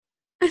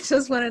I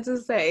just wanted to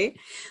say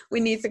we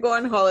need to go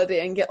on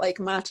holiday and get like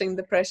matching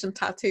depression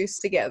tattoos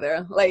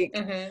together. Like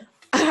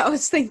I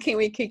was thinking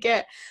we could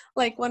get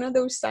like one of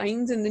those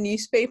signs in the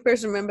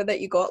newspapers, remember, that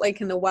you got like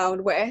in the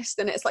Wild West,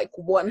 and it's like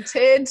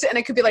wanted, and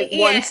it could be like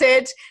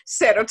wanted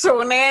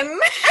serotonin.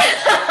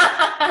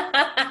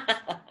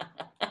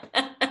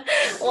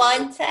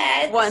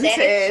 Wanted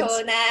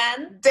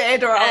serotonin,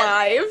 dead or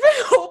alive.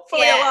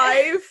 Hopefully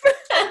alive.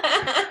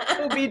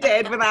 We'll be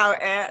dead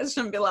without it. I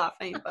shouldn't be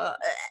laughing, but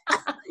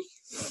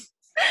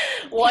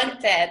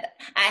wanted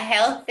a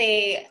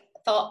healthy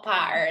thought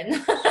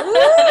pattern.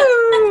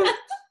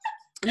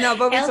 No,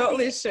 but we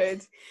totally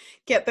should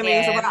get the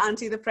names of our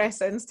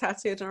antidepressants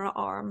tattooed on our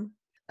arm.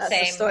 That's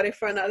a story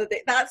for another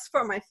day. That's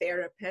for my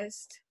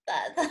therapist.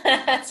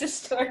 That's a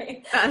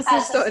story. That's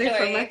a story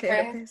for my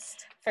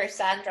therapist. For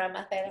Sandra,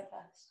 my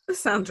therapist.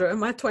 Sandra,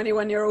 my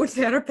 21-year-old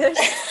therapist.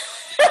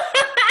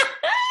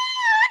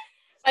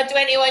 A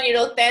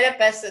 21-year-old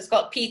therapist that's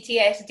got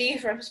PTSD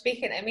from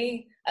speaking to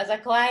me as a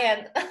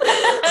client.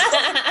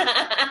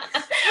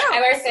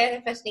 Our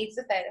therapist needs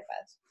a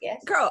therapist.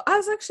 Yes. Girl, I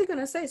was actually going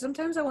to say,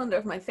 sometimes I wonder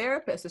if my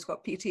therapist has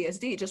got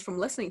PTSD just from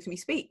listening to me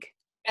speak.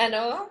 I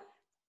know.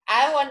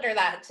 I wonder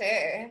that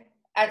too.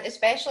 And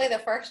especially the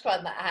first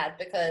one that I had,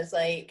 because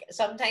like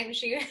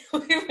sometimes I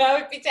would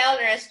be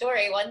telling her a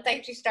story. One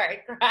time she started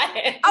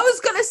crying. I was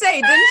going to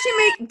say,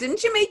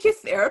 didn't you make your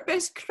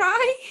therapist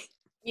cry?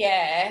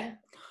 Yeah,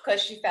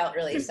 because she felt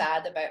really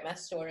sad about my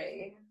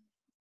story.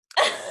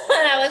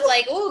 And I was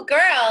like, oh,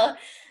 girl,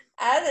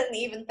 I didn't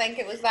even think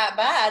it was that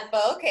bad,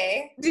 but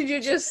okay. Did you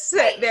just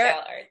sit there?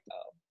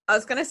 I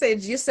was going to say,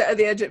 did you sit at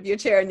the edge of your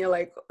chair and you're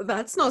like,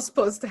 that's not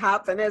supposed to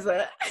happen, is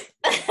it?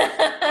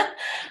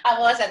 I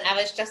wasn't. I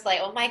was just like,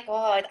 oh my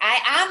God, I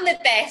am the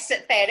best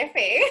at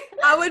therapy.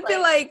 I would be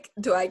like,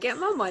 do I get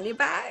my money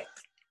back?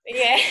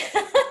 Yeah.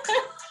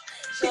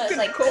 So it's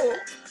like, cool.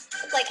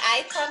 It's like,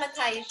 I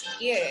traumatized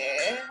you,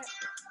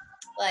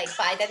 like,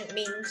 but I didn't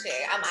mean to.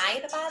 Am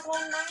I the bad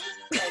one now?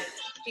 Like,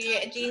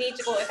 do you need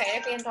to go to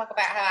therapy and talk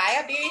about how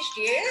I abused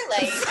you?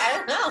 Like, I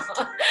don't know.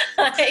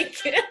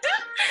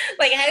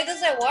 like how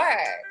does it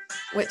work?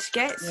 Which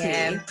gets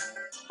me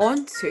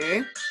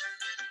onto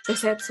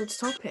this episode's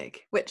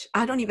topic, which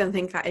I don't even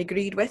think I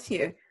agreed with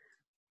you,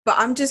 but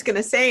I'm just going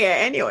to say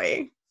it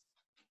anyway.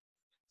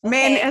 Okay.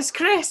 Men as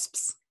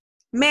crisps.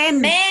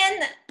 Men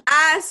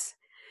as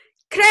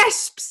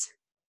crisps.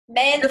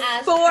 Men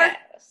as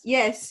crisps.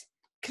 Yes,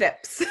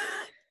 crisps.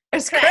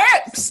 As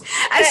crips!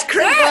 As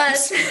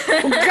crips!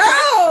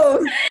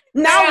 Go!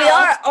 Now we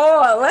are.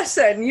 Oh,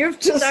 listen, you've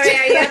just. Sorry,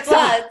 are you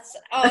bloods?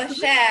 Oh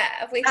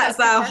shit! We that's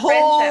a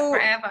whole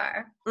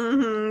forever.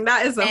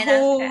 That is a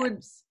whole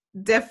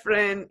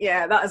different.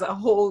 Yeah, that is a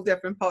whole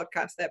different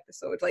podcast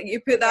episode. Like you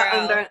put that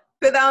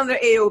under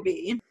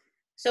AOB.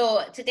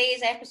 So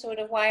today's episode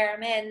of Why Are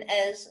Men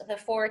is the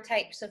 4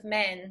 types of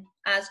men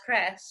as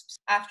crisps.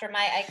 After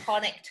my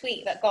iconic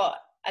tweet that got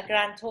a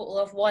grand total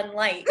of 1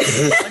 like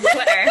on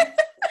Twitter.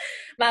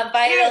 My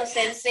viral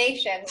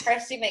sensation,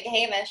 Christy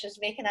McHamish, is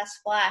making a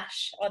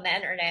splash on the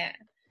internet.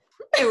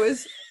 It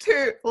was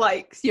 2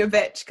 likes, you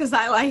bitch, because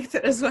I liked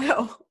it as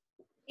well.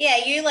 Yeah,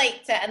 you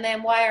liked it, and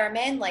then Why Are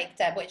Men liked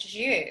it, which is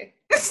you.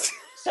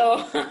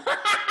 So...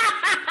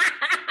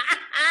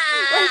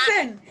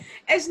 Listen,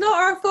 it's not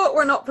our fault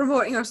we're not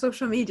promoting our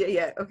social media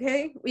yet,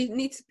 okay? We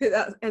need to put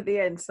that at the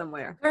end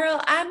somewhere.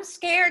 Girl, I'm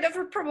scared of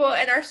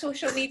promoting our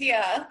social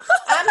media.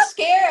 I'm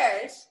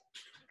scared.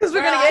 Because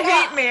we're going to get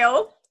hate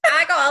mail.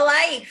 I got a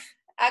life.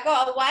 I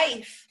got a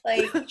wife.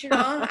 Like, you know,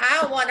 I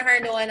don't want her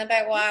knowing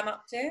about what I'm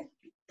up to.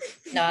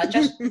 No,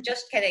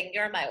 just kidding.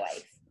 You're my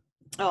wife.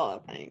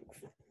 Oh, thanks.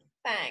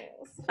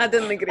 Thanks. I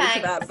didn't agree to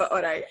that, but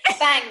all right.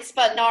 Thanks,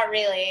 but not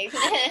really.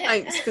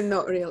 Thanks, but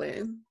not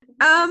really.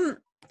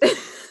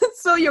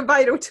 So your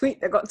viral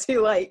tweet that got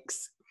 2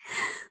 likes.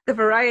 The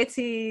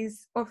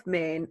varieties of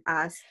men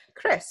as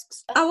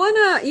crisps. I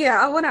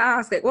wanna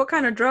ask, like, what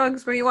kind of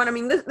drugs were you on? I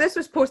mean, this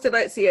was posted,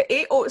 let's see, at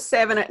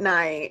 8:07 at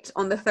night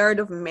on the 3rd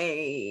of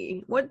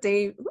May. What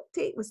date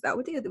was that?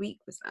 What day of the week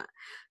was that?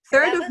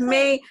 3rd of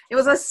May. It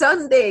was a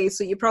Sunday,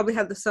 so you probably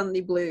had the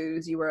Sunday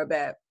blues. You were a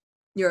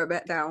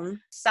bit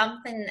down.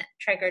 Something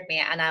triggered me,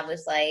 and I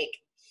was like,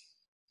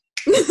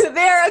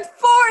 there are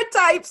 4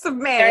 types of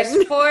men.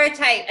 There's 4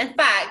 types. In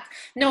fact,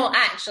 no,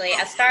 actually,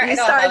 I started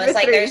off, I was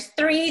like, 3. There's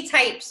 3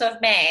 types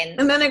of men.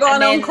 And then I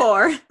got an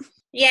encore.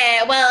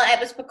 Yeah, well, it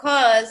was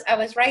because I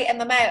was writing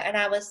them out, and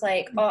I was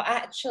like, oh,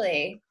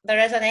 actually, there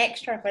is an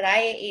extra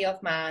variety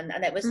of man,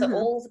 and it was the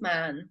old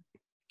man.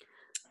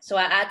 So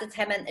I added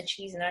him into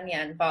cheese and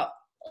onion, but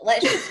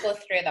let's just go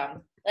through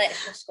them.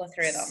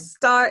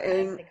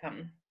 Starting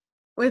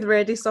with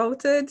ready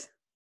salted.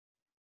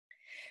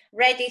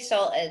 Ready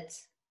salted.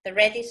 The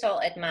ready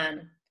salted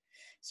man.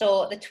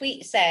 So the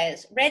tweet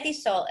says, ready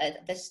salted,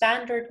 the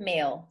standard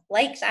male,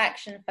 likes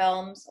action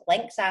films,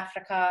 links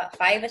Africa,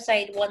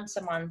 5-a-side once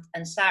a month,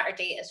 and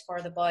Saturday is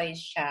for the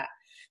boys chat.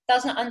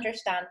 Doesn't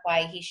understand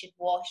why he should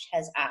wash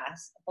his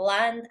ass.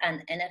 Bland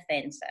and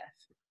inoffensive.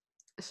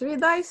 Should we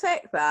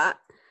dissect that?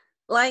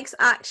 Likes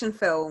action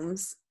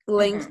films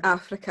Lynx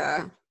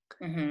Africa.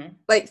 Mm-hmm.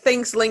 Like,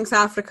 thinks Lynx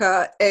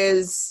Africa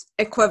is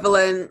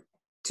equivalent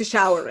to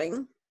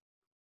showering.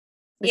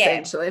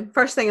 Essentially.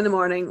 First thing in the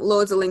morning,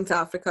 loads of Lynx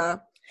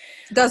Africa.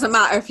 Doesn't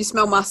matter if you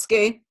smell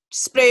musky.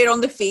 Spray it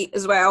on the feet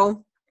as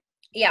well.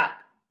 Yeah.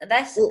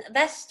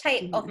 This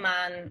type of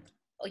man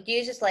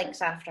uses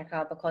Lynx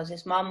Africa because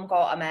his mum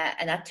got him it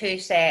in a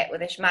 2-set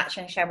with his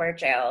matching shower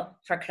gel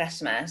for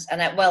Christmas,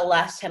 and it will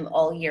last him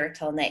all year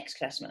till next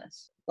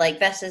Christmas. Like,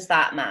 this is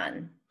that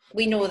man.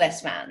 We know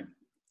this man.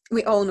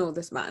 We all know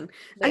this man.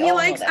 And he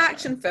likes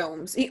action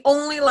films. He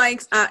only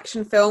likes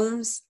action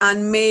films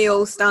and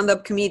male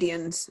stand-up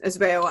comedians as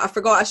well. I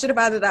forgot. I should have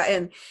added that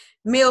in.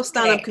 Male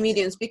stand-up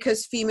comedians,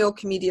 because female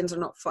comedians are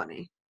not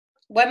funny.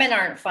 Women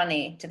aren't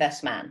funny to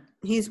this man.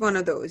 He's one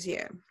of those,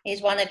 yeah.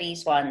 He's one of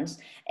these ones.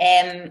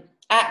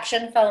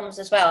 Action films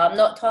as well. I'm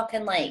not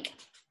talking like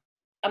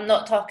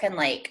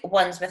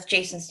ones with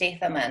Jason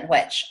Statham in,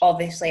 which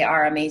obviously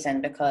are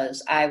amazing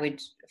because I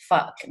would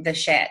fuck the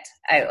shit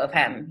out of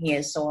him. He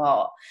is so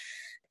hot.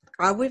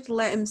 I would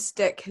let him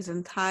stick his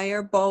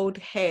entire bald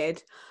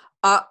head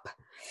up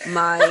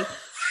my...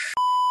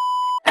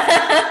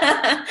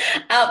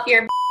 up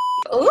your...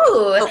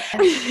 Ooh.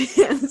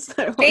 Yes,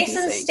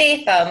 Jason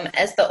Statham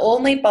is the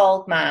only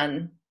bald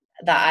man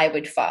that I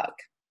would fuck.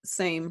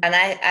 Same. And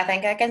I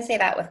think I can say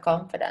that with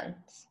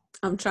confidence.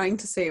 I'm trying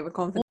to say it with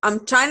confidence.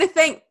 I'm trying to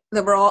think.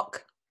 The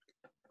Rock.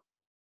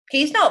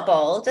 He's not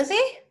bald, is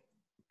he?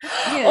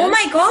 Yes. Oh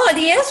my god,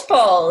 he is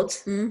bald.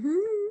 Mm-hmm.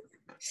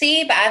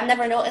 See, but I've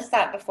never noticed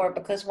that before,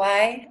 because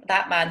why?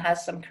 That man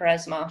has some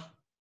charisma.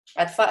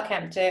 I'd fuck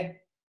him too.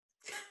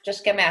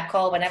 Just give me a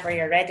call whenever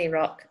you're ready,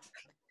 Rock.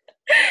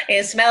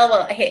 You smell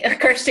what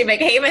Kirsty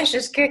McHamish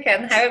is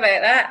cooking. How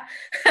about that?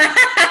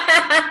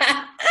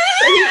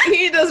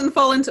 he doesn't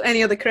fall into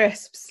any of the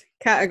crisps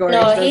categories.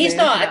 No, he's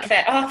not a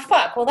crisp. Oh,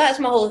 fuck. Well, that's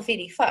my whole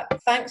theory. Fuck.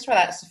 Thanks for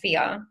that,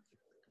 Sophia.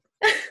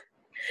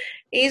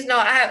 He's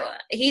not.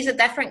 He's a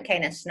different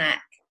kind of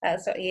snack.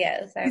 That's what he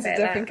is. He's a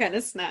different kind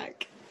of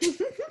snack.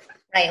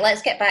 Right,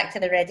 let's get back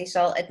to the ready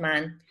salted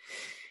man.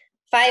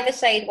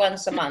 5-a-side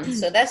once a month.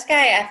 So this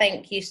guy, I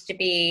think, used to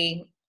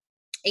be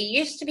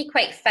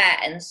quite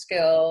fit in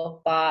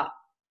school, but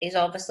he's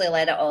obviously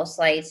let it all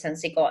slide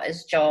since he got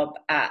his job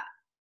at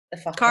the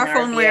fucking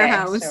Carphone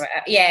Warehouse.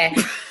 Yeah,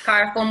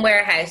 Carphone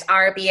Warehouse,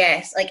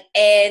 RBS, like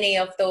any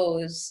of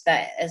those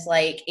that is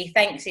like, he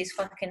thinks he's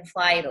fucking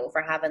fly though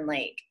for having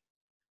like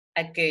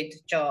a good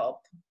job.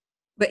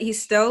 But he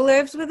still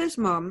lives with his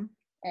mum.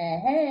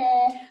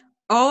 Uh-huh.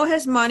 All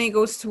his money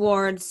goes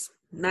towards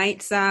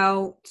nights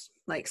out.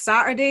 Like,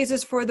 Saturdays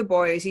is for the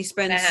boys. He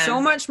spends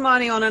so much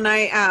money on a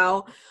night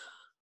out,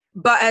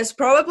 but has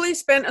probably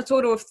spent a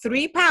total of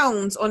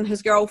 £3 on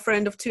his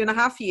girlfriend of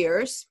 2.5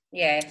 years.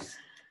 Yes.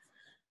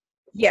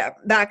 Yeah,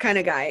 that kind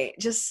of guy.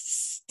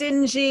 Just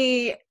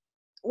stingy,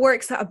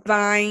 works at a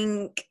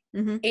bank.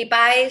 Mm-hmm. He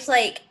buys,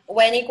 like,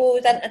 when he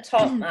goes into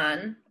Top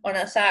Man on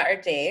a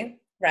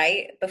Saturday,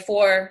 right,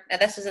 before, and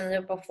this is in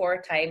the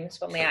before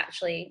times when we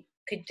actually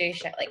could do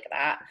shit like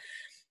that,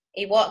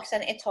 he walks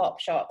into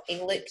Topshop,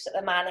 he looks at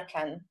the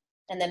mannequin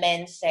in the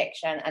men's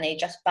section, and he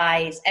just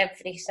buys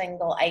every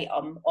single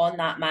item on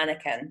that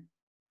mannequin.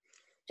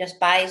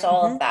 Just buys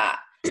all of that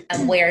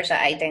and wears it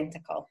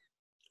identical.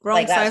 Wrong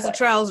like, size of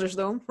trousers,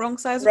 though. Wrong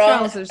size of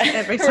trousers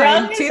every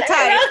time. Too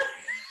tight.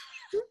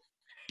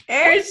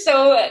 You're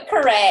so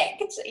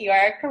correct. You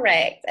are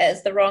correct.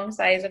 It's the wrong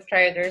size of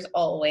trousers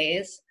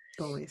always.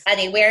 Always. And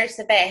he wears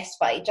the best,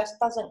 but he just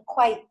doesn't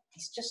quite,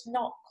 he's just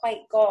not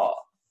quite got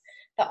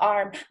the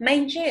arm.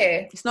 Mind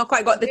you. He's not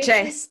quite got the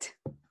chest.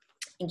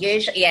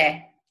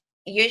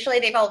 Usually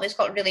they've always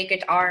got really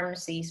good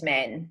arms, these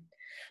men,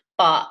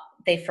 but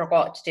they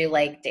forgot to do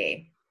leg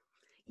day.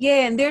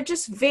 Yeah, and they're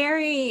just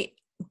very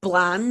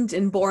bland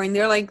and boring.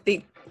 They're like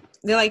 5'10",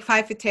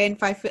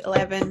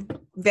 5'11",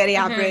 very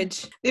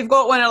average. They've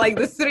got one of like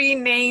the 3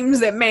 names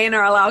that men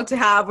are allowed to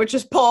have, which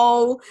is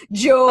Paul,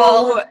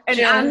 Joe, and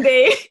Joe.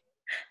 Andy.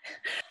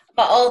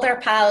 But all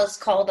their pals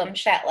call them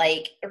shit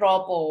like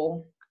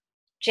Robbo,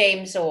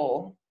 James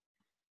O,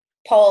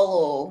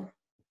 Paulo.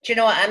 Do you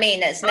know what I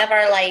mean? It's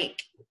never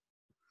like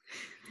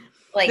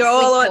they're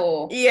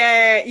all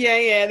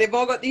yeah. They've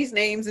all got these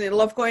names, and they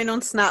love going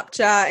on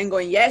Snapchat and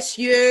going, yes,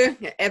 you,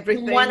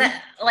 everything. One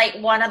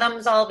of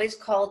them's always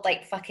called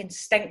like fucking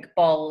Stink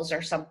Balls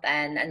or something,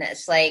 and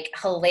it's like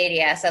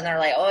hilarious. And they're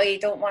like, oh, you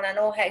don't want to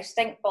know how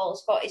Stink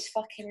Balls got his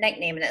fucking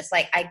nickname, and it's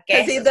like, I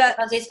guess it's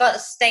because he's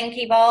got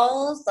stinky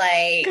balls,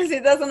 like because he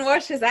doesn't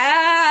wash his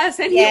ass,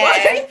 and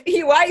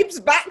he wipes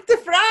back to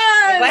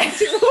front.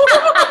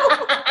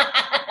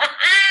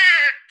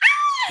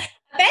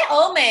 I bet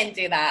all men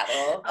do that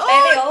though.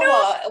 They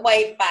all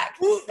wipe back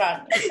to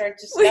front. They're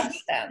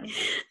disgusting.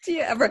 Do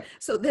you ever?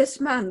 So this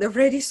man, the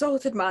ready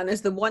salted man,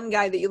 is the one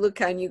guy that you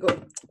look at and you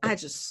go, I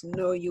just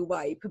know you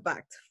wipe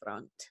back to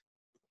front.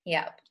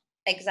 Yep,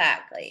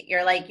 exactly.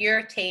 You're like,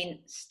 your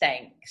taint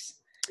stinks.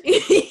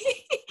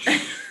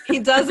 He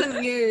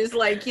doesn't use,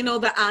 like, you know,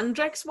 the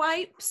Andrex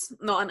wipes.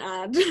 Not an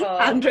ad. Oh.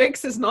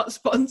 Andrex is not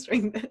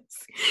sponsoring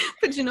this,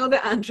 but you know the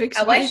Andrex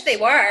I wipes? wish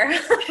they were.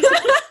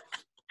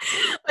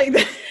 Like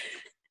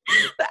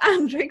the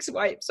Andrex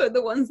wipes are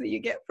the ones that you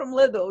get from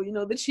Lidl, you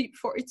know, the cheap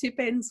 42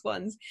 pence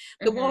ones.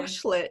 The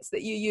washlets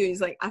that you use,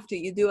 like, after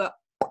you do it,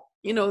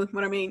 you know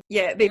what I mean?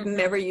 Yeah, they've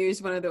never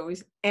used one of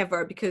those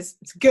ever because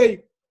it's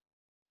gay.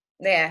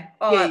 Yeah.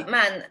 Oh, Gay.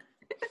 man.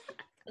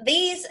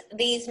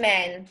 These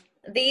men,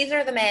 these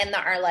are the men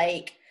that are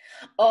like,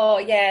 oh,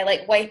 yeah,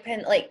 like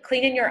wiping, like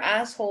cleaning your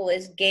asshole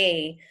is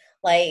gay.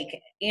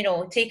 Like, you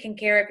know, taking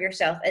care of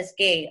yourself is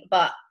gay.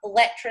 But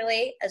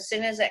literally, as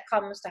soon as it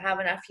comes to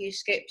having a few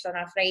scoops on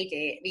a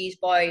Friday, these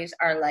boys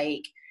are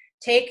like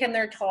taking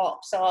their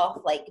tops off,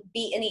 like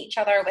beating each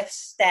other with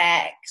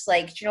sticks.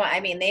 Like, do you know what I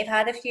mean? They've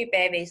had a few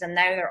babies and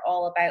now they're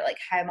all about like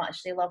how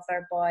much they love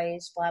their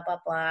boys, blah, blah,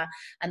 blah.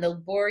 And they'll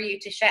bore you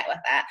to shit with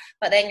that.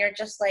 But then you're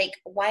just like,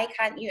 why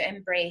can't you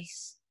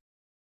embrace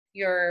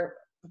your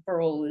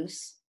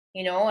bros,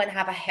 you know, and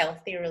have a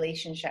healthy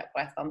relationship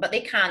with them? But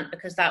they can't,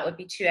 because that would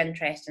be too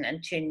interesting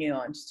and too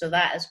nuanced. So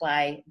that is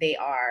why they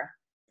are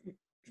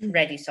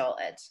ready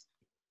salted.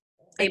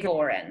 They're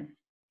boring.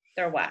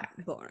 They're whack.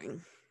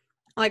 Boring.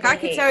 Like, I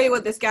could tell you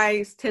what this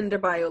guy's Tinder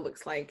bio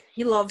looks like.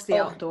 He loves the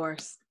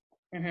outdoors.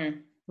 Mm-hmm.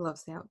 He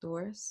loves the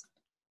outdoors.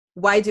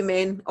 Why do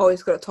men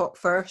always got to talk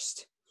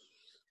first?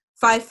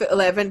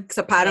 5'11", because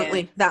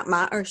apparently that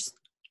matters.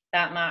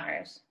 That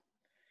matters.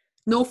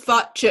 No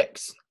fat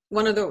chicks.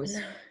 One of those.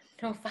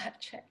 No fat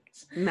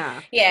chicks.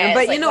 Nah. Yeah,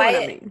 but like, you know what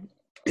I mean.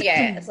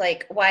 Yeah, it's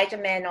like, why do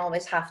men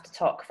always have to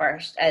talk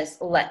first is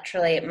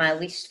literally my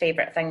least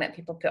favourite thing that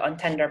people put on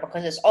Tinder,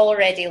 because it's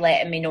already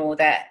letting me know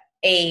that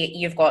A,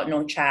 you've got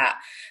no chat,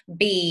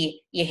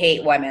 B, you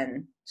hate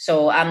women,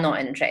 so I'm not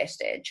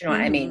interested. Do you know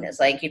what I mean? It's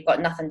like, you've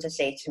got nothing to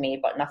say to me,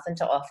 you've got nothing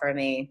to offer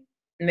me,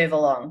 move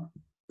along.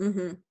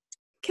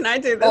 Can I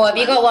do this have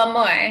you got one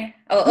more?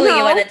 No,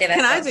 you want to do this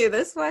Can one? I do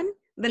this one?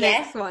 The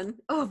next one.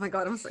 Oh my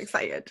god, I'm so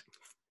excited.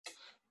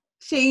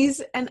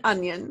 Cheese and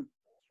Onion.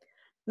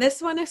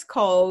 This one is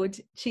called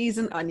Cheese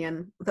and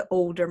Onion, the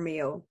older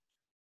male.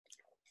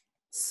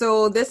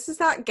 So this is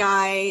that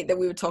guy that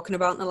we were talking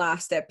about in the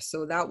last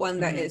episode, that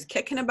one that is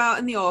kicking about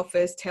in the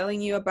office,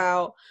 telling you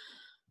about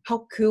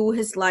how cool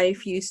his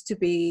life used to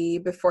be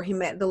before he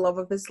met the love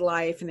of his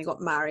life and they got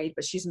married,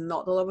 but she's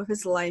not the love of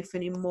his life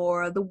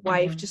anymore. The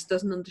wife just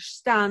doesn't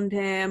understand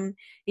him.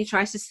 He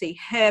tries to stay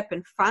hip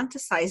and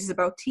fantasizes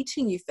about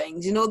teaching you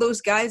things. You know,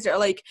 those guys that are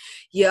like,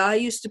 yeah, I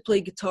used to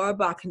play guitar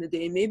back in the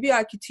day. Maybe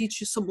I could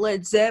teach you some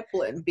Led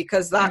Zeppelin,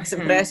 because that's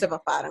impressive,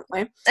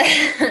 apparently.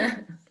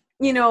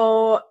 You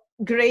know,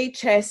 grey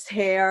chest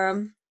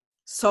hair,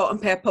 salt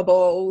and pepper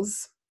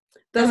balls.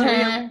 Doesn't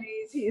realize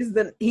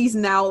he's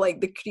now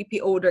like the creepy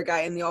older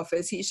guy in the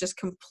office. He's just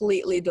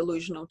completely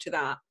delusional to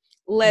that.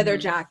 Leather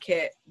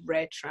jacket,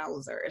 red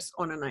trousers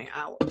on a night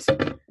out.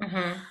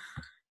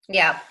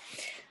 Yeah.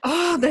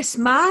 Oh, this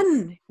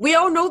man. We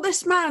all know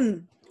this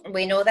man.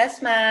 We know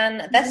this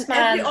man. This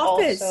man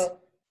also.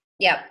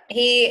 Yeah.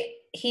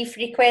 He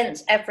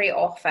frequents every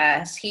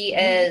office. He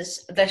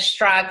is the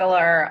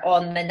straggler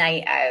on the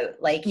night out.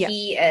 Like,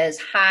 he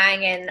is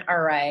hanging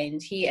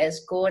around. He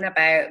is going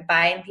about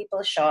buying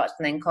people shots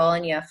and then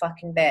calling you a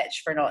fucking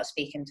bitch for not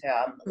speaking to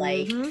him.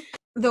 Like,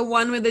 the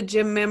one with the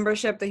gym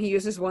membership that he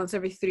uses once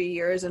every 3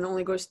 years and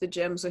only goes to the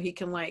gym so he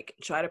can, like,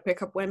 try to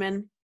pick up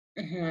women.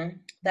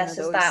 This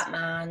is that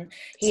man.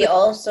 He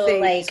also,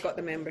 like, he's got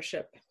the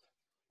membership.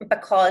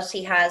 Because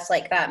he has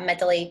like that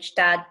middle-aged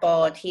dad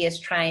bod, he is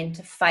trying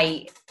to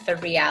fight the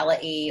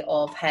reality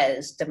of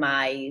his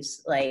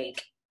demise.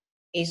 Like,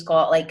 he's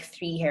got like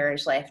 3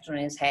 hairs left on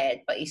his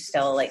head, but he's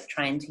still like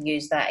trying to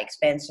use that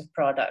expensive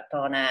product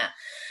on it.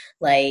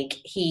 Like,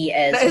 he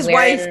is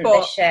wearing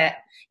the shit.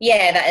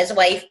 Yeah, that his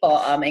wife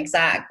bought him,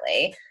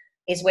 exactly.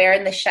 He's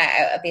wearing the shit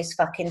out of his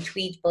fucking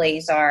tweed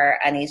blazer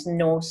and his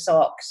no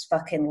socks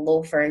fucking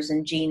loafers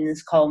and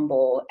jeans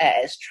combo.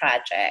 It is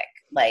tragic.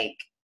 Like,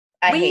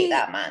 I hate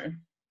that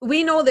man.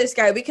 We know this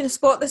guy. We can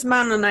spot this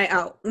man on a night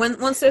out.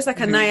 Once there's like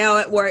a night out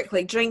at work,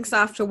 like drinks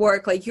after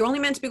work, like you're only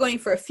meant to be going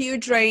for a few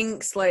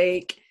drinks.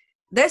 Like,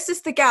 this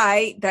is the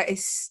guy that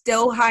is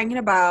still hanging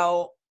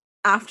about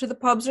after the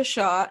pubs are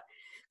shut,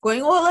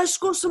 going, oh, let's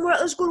go somewhere,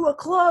 let's go to a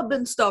club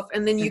and stuff.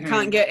 And then you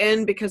can't get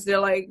in because they're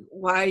like,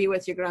 why are you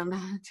with your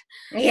granddad?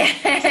 Yeah,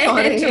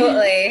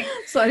 totally.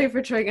 Sorry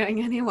for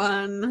triggering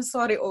anyone.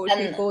 Sorry, old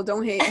people,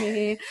 don't hate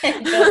me.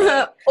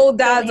 Old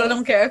dads, I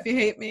don't care if you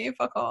hate me,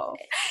 fuck off.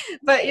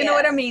 But you know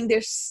what I mean?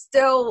 They're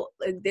still,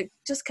 they're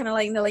just kind of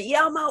like, they're like,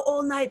 yeah, I'm out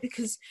all night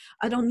because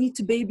I don't need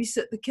to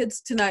babysit the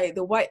kids tonight.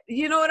 The white,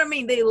 you know what I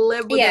mean? They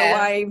live with their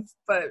life,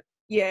 but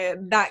yeah,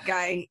 that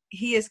guy,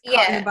 he is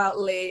cutting about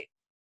late.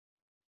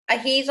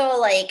 He's all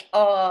like,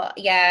 oh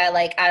yeah,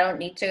 like I don't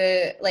need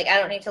to look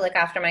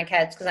after my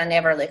kids because I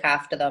never look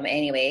after them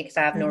anyway because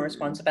I have no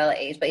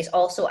responsibilities. But he's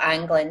also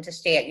angling to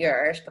stay at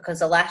yours because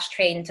the last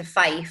train to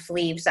Fife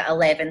leaves at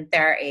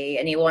 11:30,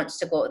 and he wants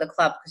to go to the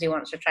club because he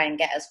wants to try and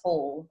get his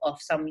hole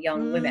off some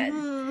young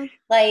women.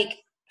 Like,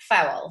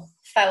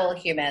 foul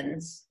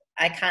humans.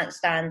 I can't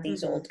stand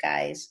these old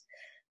guys.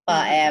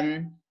 But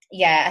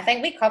yeah, I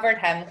think we covered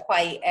him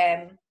quite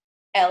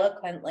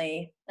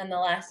eloquently in the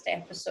last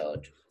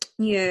episode.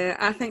 Yeah,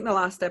 I think the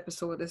last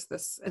episode is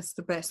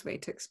the best way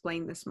to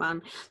explain this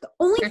man. The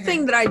only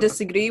thing that I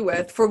disagree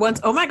with for once,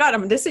 oh my god,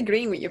 I'm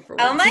disagreeing with you for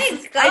once. Oh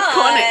my god,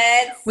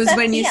 iconic, was Sophia.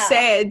 When you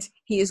said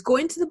he is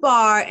going to the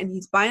bar and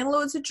he's buying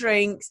loads of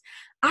drinks.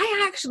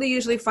 I actually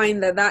usually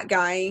find that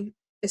guy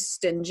is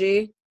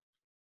stingy.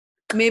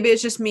 Maybe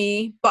it's just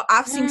me, but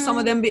I've seen some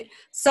of them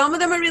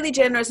are really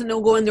generous, and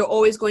they'll go and they'll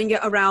always go and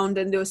get around,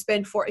 and they'll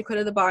spend 40 quid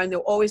at the bar and they'll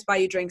always buy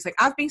you drinks. Like,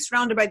 I've been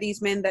surrounded by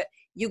these men that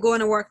you go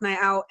on a work night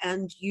out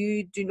and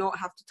you do not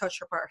have to touch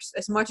your purse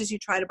as much as you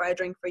try to buy a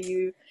drink for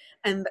you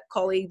and the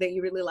colleague that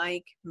you really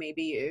like.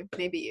 Maybe you,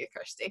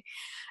 Kirsty.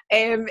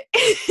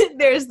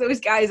 There's those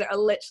guys that are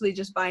literally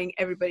just buying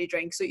everybody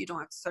drinks so you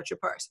don't have to touch your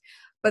purse.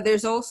 But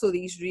there's also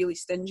these really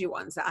stingy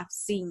ones that I've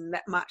seen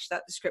that match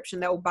that description,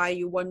 that will buy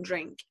you one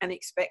drink and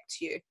expect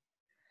you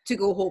to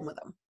go home with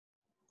them.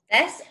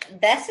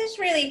 This is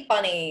really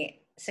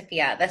funny,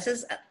 Sophia. This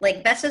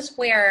is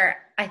where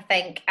I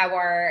think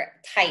our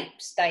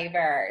types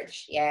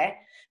diverge, yeah?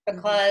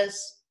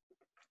 Because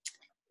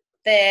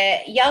the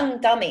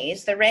young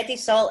dummies, the ready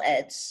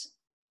salteds,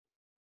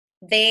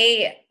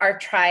 they are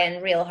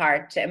trying real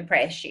hard to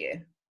impress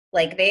you.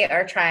 Like, they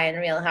are trying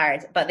real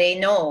hard, but they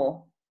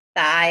know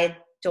that I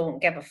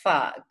don't give a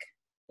fuck.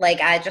 Like,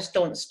 I just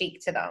don't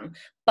speak to them.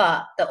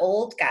 But the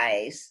old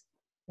guys,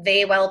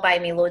 they will buy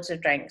me loads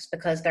of drinks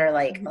because they're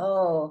like,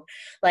 oh,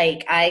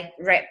 like, I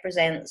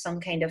represent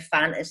some kind of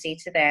fantasy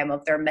to them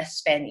of their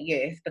misspent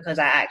youth because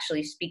I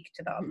actually speak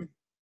to them.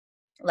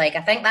 Like,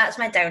 I think that's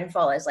my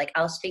downfall, is like,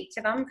 I'll speak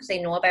to them because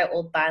they know about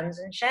old bands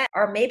and shit.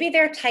 Or maybe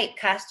they're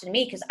typecasting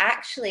me because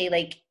actually,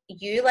 like,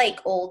 you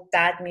like old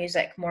dad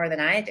music more than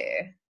I do.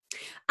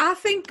 I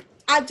think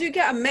I do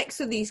get a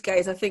mix of these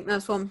guys. I think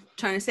that's what I'm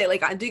trying to say.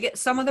 Like, I do get,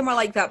 some of them are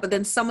like that, but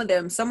then some of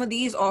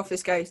these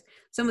office guys,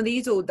 some of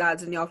these old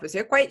dads in the office,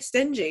 they're quite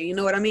stingy. You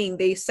know what I mean?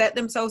 They set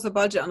themselves a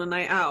budget on a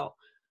night out.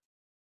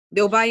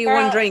 They'll buy you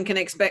one drink and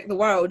expect the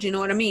world. You know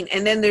what I mean?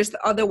 And then there's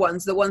the other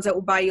ones, the ones that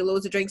will buy you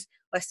loads of drinks.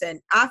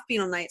 Listen, I've been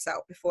on nights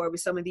out before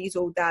with some of these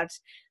old dads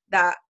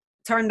that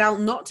turned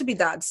out not to be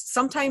dads.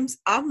 Sometimes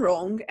I'm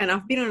wrong, and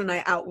I've been on a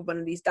night out with one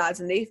of these dads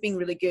and they've been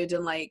really good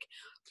and like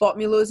bought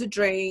me loads of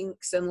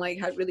drinks and like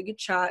had really good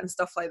chat and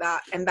stuff like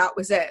that, and that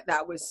was it.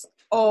 That was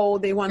all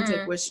they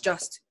wanted, was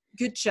just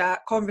good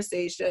chat,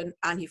 conversation,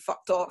 and he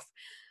fucked off.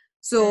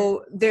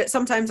 So there,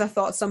 sometimes I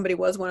thought somebody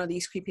was one of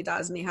these creepy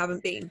dads and they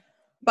haven't been.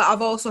 But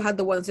I've also had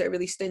the ones that are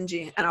really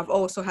stingy, and I've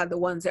also had the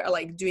ones that are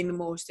like doing the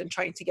most and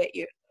trying to get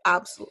you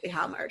absolutely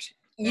hammered.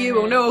 You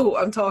will know who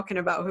I'm talking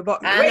about, who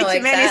bought me I know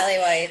exactly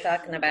what you're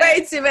talking about.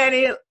 Way too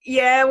many.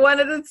 Yeah, one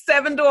of the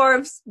seven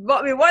dwarves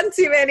bought me one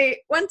too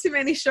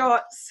many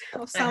shots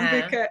of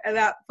Sambuca at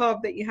that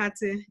pub that you had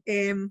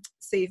to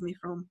save me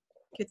from.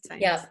 Good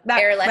times. Yeah,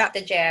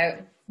 airlifted you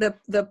out.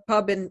 The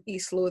pub in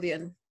East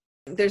Lothian.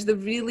 There's the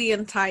really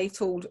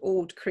entitled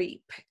old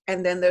creep,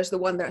 and then there's the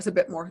one that's a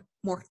bit more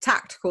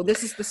tactical.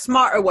 This is the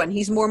smarter one.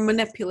 He's more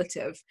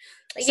manipulative.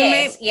 So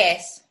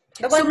yes.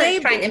 The one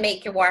that's trying to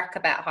make you work a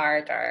bit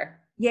harder.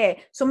 Yeah,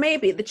 so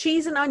maybe the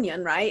cheese and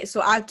onion, right?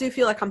 So I do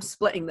feel like I'm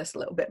splitting this a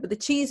little bit, but the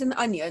cheese and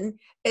onion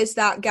is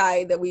that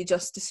guy that we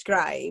just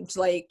described,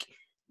 like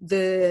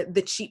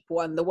the cheap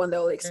one, the one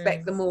that will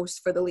expect the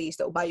most for the least,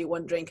 that will buy you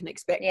one drink and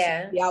expect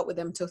to be out with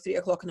them till 3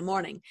 o'clock in the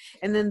morning.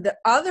 And then the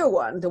other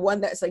one, the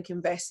one that's like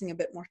investing a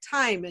bit more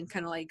time and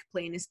kind of like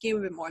playing his game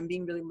a bit more and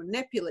being really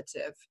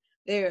manipulative,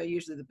 they're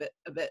usually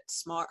a bit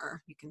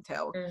smarter, you can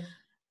tell.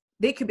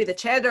 They could be the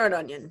cheddar and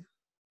onion.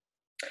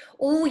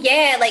 Oh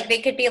yeah, like they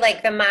could be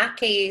like the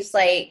Mackey's,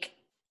 like,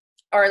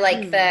 or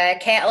like the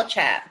kettle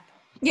chip.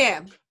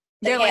 Yeah,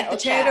 they're like the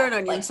cheddar and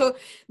onion. Like, so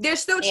they're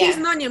still cheese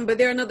and onion, but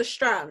they're another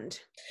strand.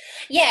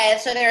 Yeah,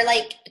 so they're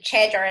like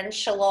cheddar and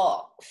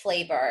shallot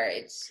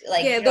flavors.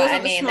 Like, yeah, you know those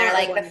what are I mean? They're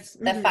like ones.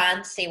 the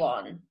fancy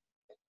one.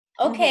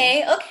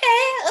 Okay. So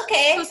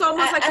it's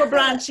almost like we're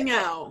branching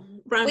out.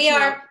 We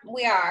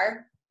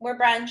are. We're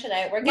branching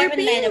out. We're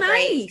giving men a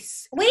break.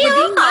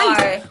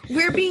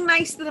 We're being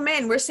nice to the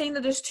men. We're saying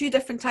that there's two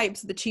different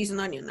types of the cheese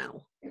and onion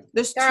now.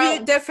 There's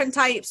two different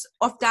types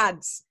of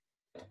dads.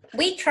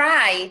 We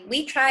try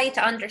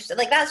to understand.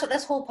 Like, that's what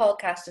this whole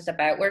podcast is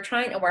about. We're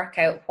trying to work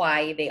out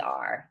why they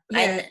are. Yeah.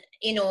 And,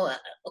 you know,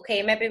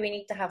 okay, maybe we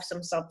need to have some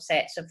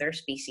subsets of their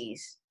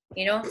species.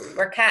 You know,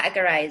 we're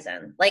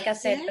categorizing. Like I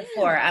said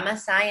before, I'm a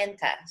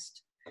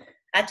scientist.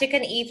 I took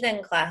an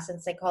evening class in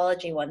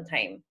psychology one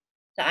time.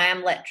 So I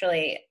am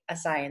literally a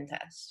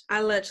scientist.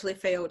 I literally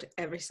failed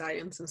every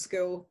science in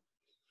school.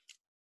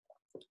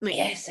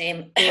 Yeah,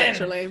 same.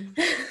 Literally.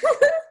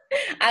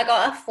 I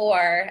got a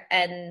 4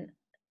 in,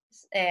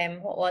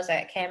 what was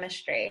it,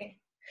 chemistry.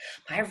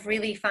 I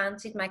really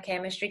fancied my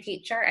chemistry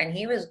teacher, and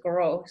he was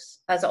gross.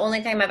 That's the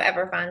only time I've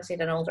ever fancied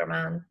an older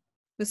man.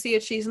 Was he a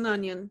cheese and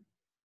onion?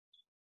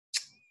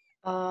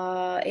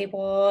 He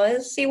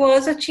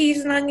was a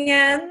cheese and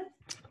onion.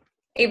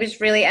 He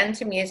was really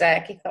into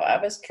music. He thought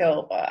I was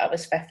cool, but I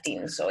was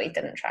 15, so he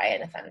didn't try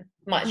anything.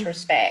 Much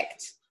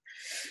respect.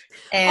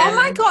 Oh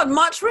my God,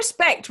 much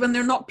respect when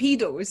they're not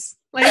pedos.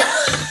 Like,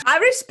 I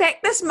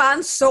respect this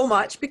man so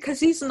much because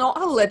he's not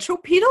a literal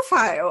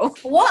pedophile.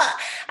 What?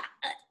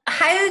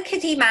 How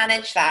could he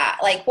manage that?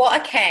 Like, what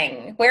a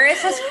king. Where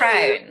is his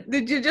crown?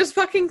 Did you just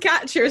fucking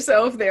catch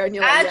yourself there? And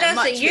you're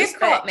like, you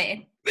caught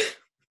me.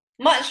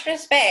 Much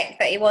respect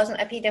that he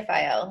wasn't a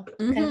paedophile.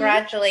 Mm-hmm.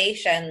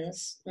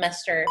 Congratulations,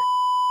 Mr.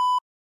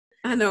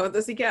 I know.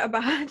 Does he get a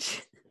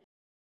badge?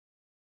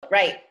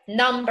 Right.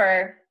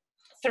 Number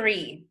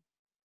 3.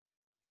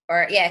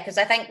 Or, yeah, because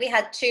I think we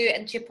had 2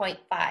 and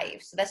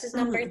 2.5. So this is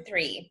number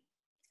 3.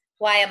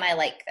 Why am I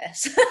like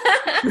this?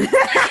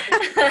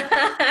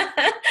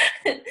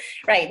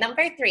 Right,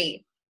 number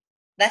 3.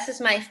 This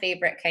is my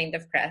favorite kind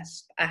of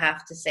crisp, I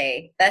have to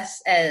say.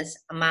 This is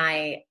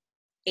my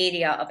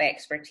area of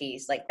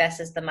expertise. Like, this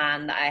is the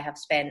man that I have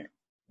spent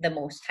the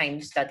most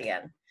time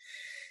studying.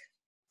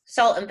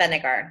 Salt and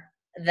Vinegar,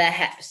 the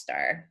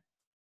hipster,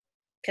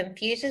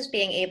 confuses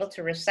being able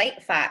to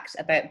recite facts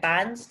about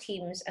bands,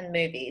 teams, and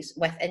movies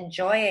with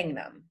enjoying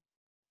them.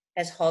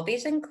 His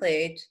hobbies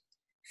include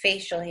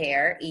facial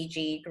hair,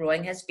 e.g.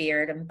 growing his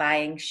beard and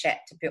buying shit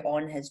to put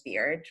on his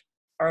beard,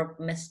 or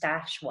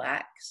moustache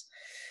wax,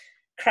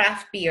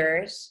 craft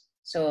beers,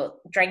 so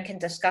drinking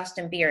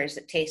disgusting beers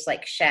that taste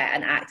like shit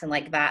and acting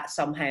like that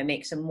somehow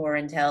makes him more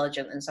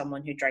intelligent than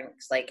someone who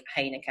drinks like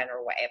Heineken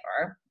or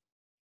whatever.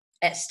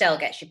 It still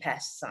gets you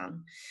pissed,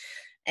 son.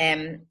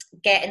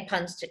 Getting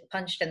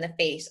punched in the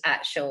face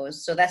at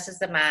shows. So this is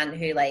the man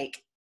who,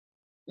 like,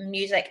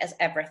 music is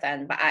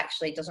everything, but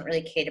actually doesn't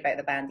really care about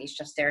the band. He's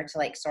just there to,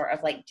 like, sort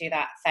of like do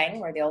that thing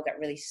where they all get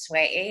really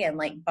sweaty and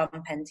like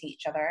bump into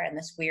each other in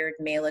this weird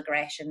male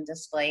aggression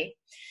display.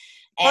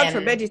 God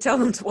forbid you tell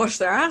them to wash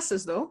their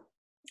asses, though.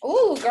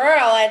 Oh,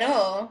 girl, I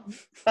know.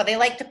 But they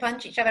like to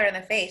punch each other in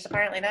the face.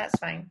 Apparently that's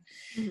fine.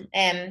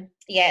 Mm-hmm.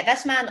 Yeah,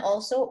 this man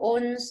also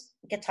owns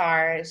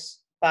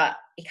guitars, but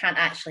he can't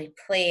actually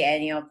play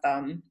any of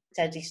them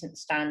to a decent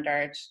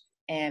standard.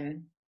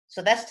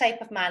 So this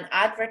type of man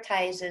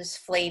advertises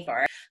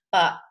flavour,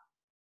 but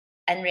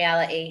in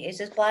reality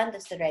is as bland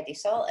as the Ready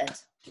Salted.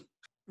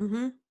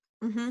 Mm-hmm.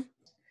 Mm-hmm.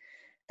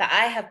 That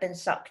I have been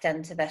sucked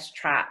into this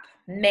trap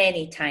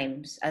many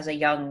times as a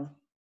young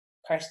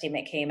Kirsty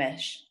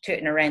McHamish,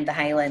 tooting around the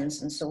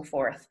Highlands and so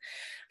forth.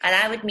 And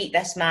I would meet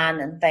this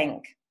man and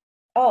think,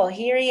 oh,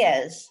 here he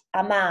is,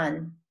 a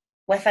man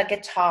with a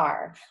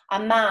guitar, a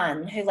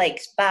man who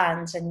likes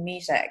bands and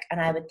music. And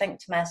I would think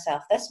to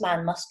myself, this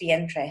man must be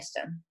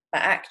interesting.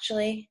 But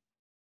actually,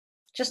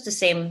 just the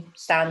same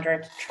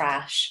standard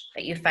trash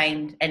that you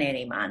find in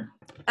any man.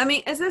 I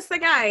mean, is this the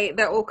guy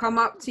that will come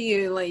up to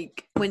you,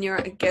 like, when you're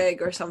at a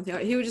gig or something?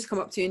 He would just come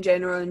up to you in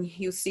general and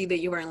he'll see that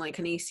you're wearing, like,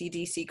 an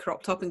AC/DC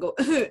crop top and go,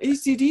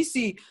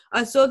 AC/DC,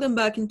 I saw them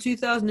back in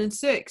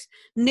 2006.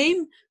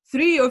 Name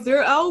 3 of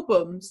their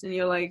albums. And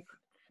you're like,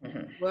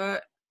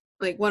 what?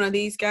 Like, one of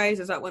these guys?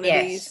 Is that one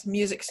of these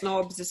music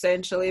snobs,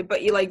 essentially?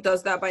 But he, like,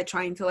 does that by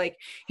trying to, like,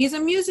 he's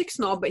a music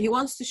snob, but he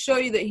wants to show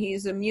you that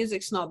he's a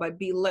music snob by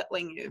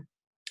belittling you.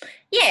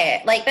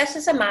 Yeah, like, this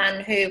is a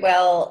man who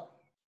will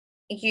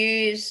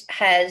use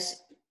his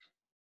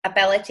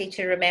ability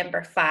to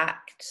remember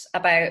facts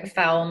about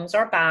films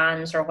or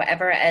bands or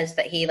whatever it is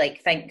that he,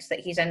 like, thinks that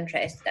he's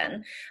interested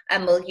in,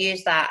 and will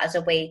use that as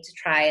a way to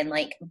try and,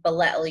 like,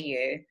 belittle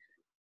you,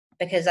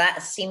 because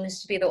that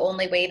seems to be the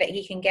only way that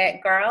he can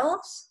get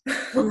girls,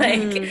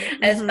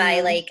 is by,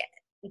 like,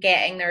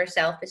 getting their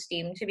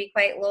self-esteem to be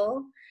quite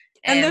low.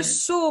 And they're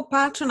so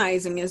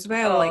patronizing as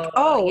well.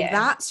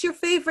 That's your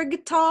favorite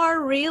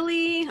guitar?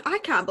 Really? I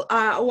can't.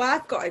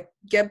 I've got a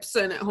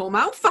Gibson at home. I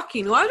don't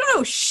fucking know. I don't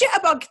know shit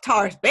about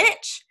guitars,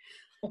 bitch.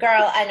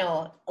 Girl, I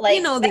know. Like,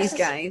 you know these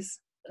guys.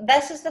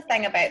 This is the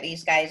thing about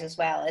these guys as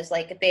well, is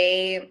like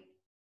they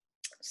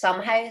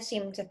somehow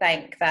seem to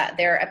think that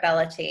their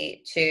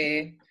ability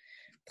to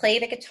play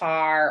the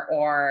guitar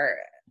or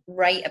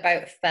write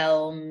about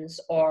films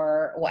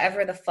or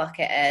whatever the fuck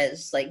it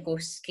is, like go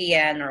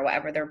skiing or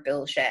whatever their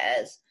bullshit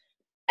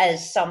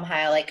is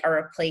somehow like a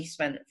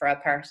replacement for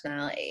a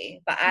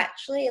personality. But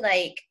actually,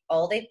 like,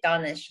 all they've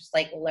done is just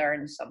like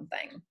learn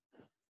something.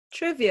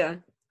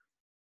 Trivia,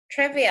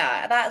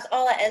 that's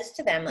all it is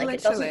to them. Like,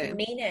 literally. It doesn't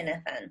mean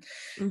anything.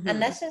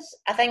 And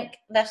I think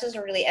this is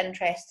a really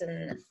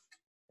interesting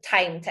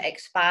time to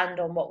expand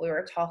on what we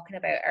were talking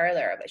about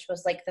earlier, which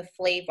was like the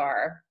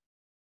flavor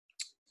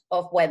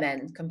of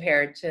women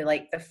compared to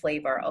like the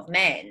flavor of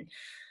men,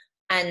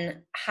 and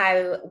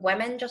how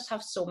women just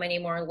have so many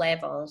more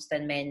levels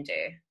than men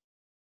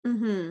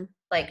do.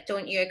 Like,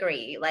 don't you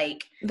agree?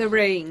 Like, the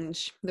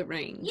range.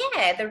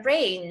 Yeah, the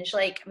range.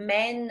 Like,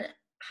 men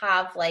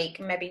have like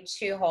maybe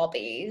 2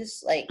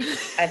 hobbies. Like,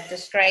 I've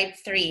described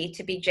 3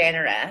 to be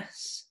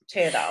generous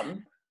to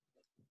them,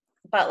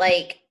 but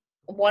like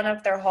one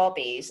of their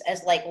hobbies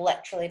is like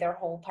literally their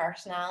whole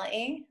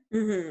personality.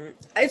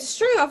 It's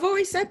true. I've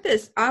always said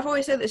this.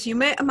 You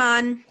met a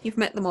man, you've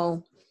met them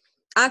all.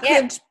 I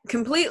could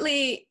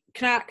completely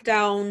crack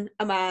down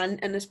a man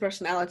and his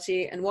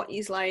personality and what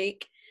he's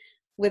like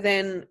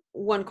within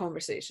one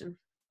conversation.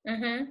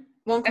 Mm-hmm.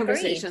 One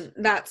conversation.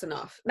 Agreed. That's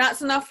enough.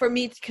 That's enough for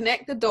me to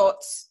connect the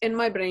dots in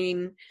my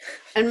brain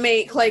and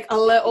make like a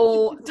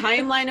little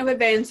timeline of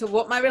events of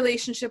what my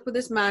relationship with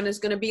this man is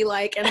going to be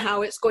like and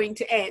how it's going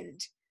to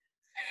end.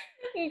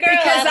 Girl,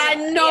 because I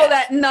know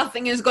that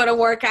nothing is going to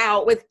work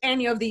out with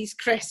any of these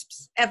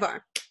crisps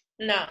ever.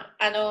 No,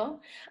 I know.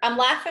 I'm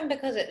laughing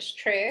because it's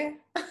true.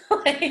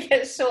 Like,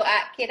 it's so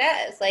accurate.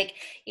 It's like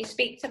you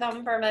speak to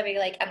them for maybe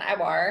like an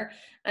hour,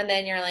 and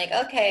then you're like,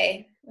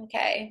 okay,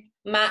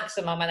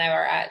 maximum an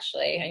hour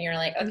actually, and you're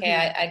like,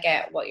 okay, I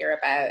get what you're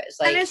about. It's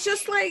like, and it's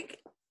just like,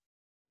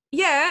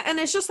 yeah, and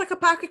it's just like a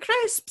pack of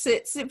crisps.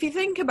 It's, if you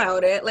think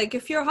about it, like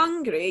if you're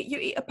hungry, you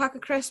eat a pack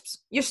of crisps,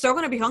 you're still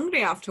going to be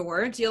hungry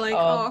afterwards. You're like,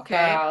 oh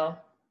okay, girl.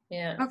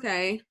 Yeah,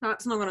 okay,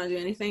 that's not going to do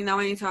anything. Now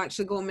I need to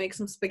actually go and make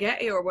some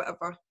spaghetti or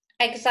whatever.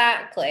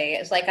 Exactly.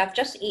 It's like, I've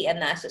just eaten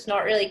this. It's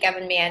not really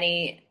giving me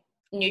any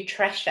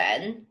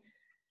nutrition.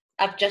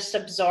 I've just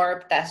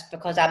absorbed this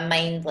because I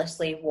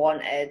mindlessly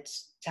wanted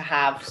to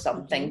have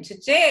something to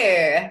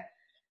do.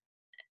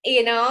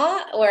 You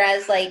know?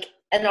 Whereas, like,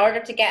 in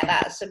order to get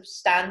that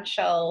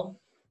substantial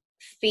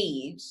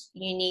feed,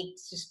 you need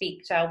to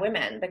speak to a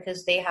woman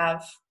because they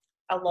have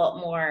a lot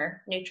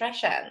more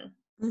nutrition.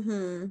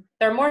 Mm-hmm.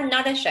 They're more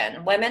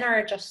nourishing. Women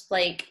are just,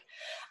 like,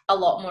 a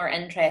lot more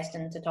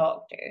interesting to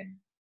talk to.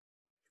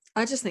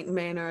 I just think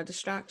men are a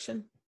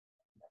distraction.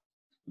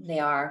 They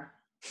are.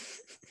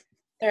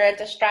 They're a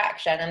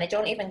distraction, and they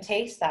don't even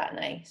taste that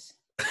nice.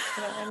 You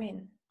know what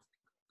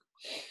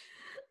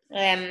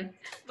I mean?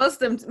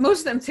 Most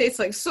of them taste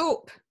like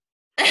soap.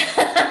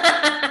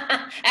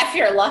 If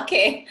you're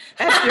lucky.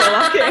 If you're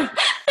lucky.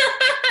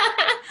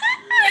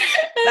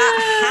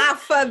 That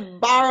half a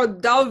bar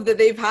of Dove that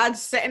they've had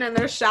sitting in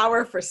their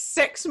shower for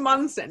 6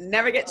 months and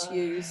never gets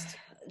used.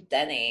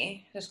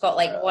 Denny has got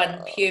like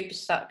one pube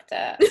sucked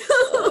at.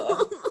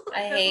 Oh,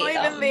 I hate not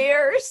them. Even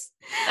theirs.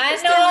 I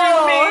it's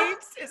know.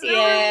 It's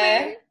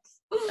yeah,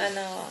 I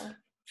know.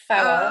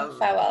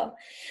 Foul.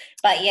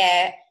 But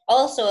yeah,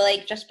 also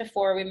like just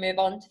before we move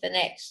on to the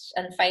next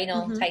and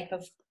final type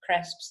of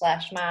crisp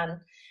 / man,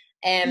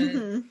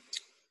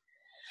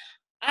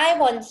 I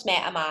once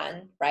met a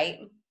man, right,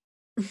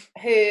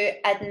 who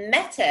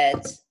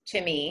admitted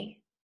to me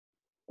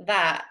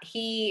that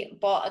he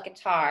bought a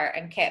guitar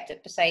and kept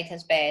it beside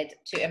his bed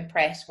to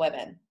impress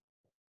women.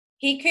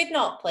 He could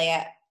not play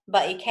it,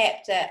 but he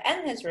kept it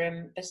in his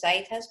room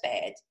beside his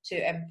bed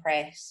to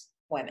impress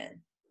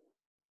women.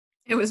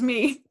 It was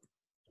me.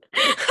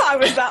 I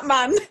was that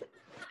man.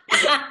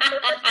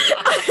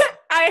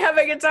 I have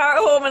a guitar at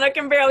home and I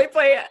can barely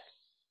play it.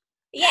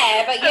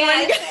 Yeah, but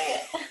yeah.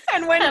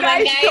 And when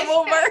guys come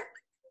over,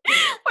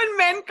 when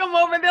men come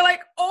over, they're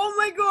like, oh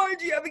my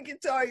god, you have a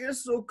guitar, you're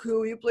so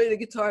cool, you play the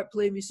guitar,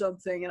 play me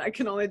something, and I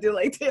can only do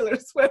like Taylor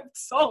Swift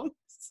songs.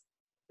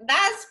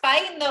 That's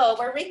fine though,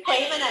 we're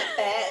reclaiming it,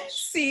 bitch.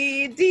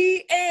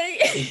 C-D-A.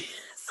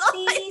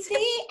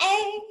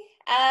 C-D-A,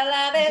 I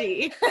love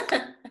it.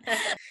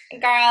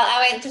 Girl,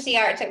 I went to see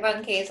Arctic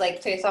Monkeys like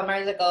 2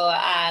 summers ago,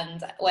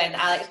 and when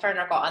Alex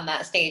Turner got on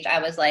that stage,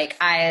 I was like,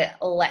 I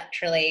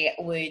literally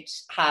would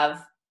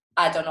have,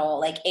 I don't know,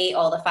 like ate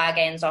all the fag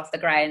ends off the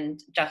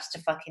ground just to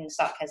fucking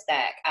suck his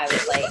dick. I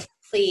was like,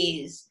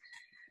 please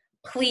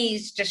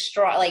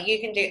destroy, like, you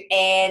can do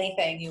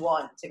anything you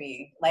want to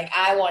me. Like,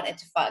 I wanted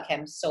to fuck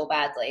him so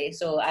badly,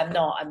 so I'm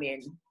not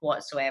immune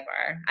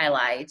whatsoever. I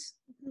lied.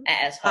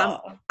 It is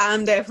hot.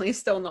 I'm definitely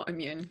still not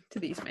immune to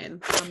these men.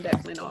 I'm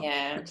definitely not.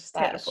 Yeah, that's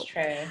terrible.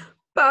 True.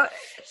 But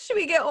should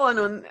we get on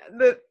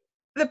the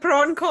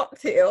prawn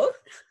cocktail?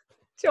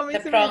 Do you want me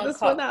to read this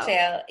one out?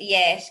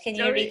 Yes, can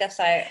you read this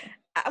out?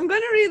 I'm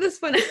going to read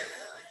this one.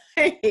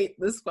 I hate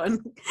this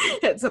one.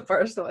 It's a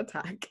personal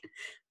attack.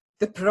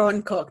 The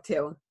prawn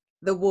cocktail.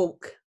 The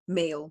woke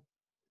male.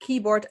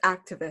 Keyboard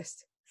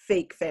activist.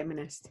 Fake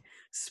feminist.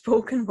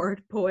 Spoken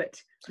word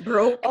poet.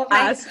 Broke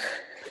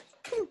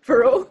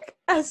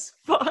as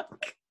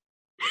fuck.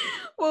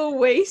 Will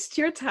waste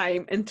your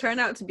time and turn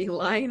out to be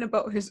lying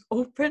about his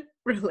open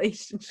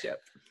relationship.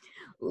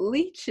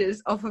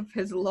 Leeches off of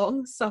his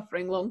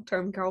long-suffering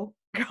long-term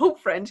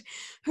girlfriend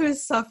who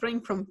is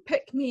suffering from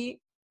pick-me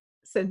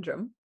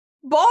syndrome.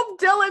 Bob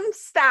Dylan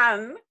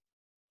stan.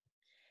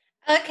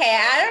 Okay,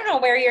 I don't know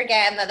where you're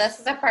getting that this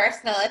is a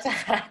personal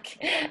attack.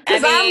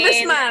 Because I'm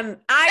this man.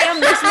 I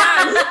am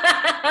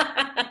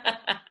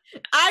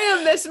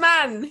this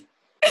man.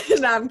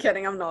 No, I'm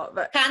kidding. I'm not.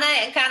 But can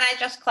I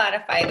just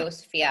clarify though,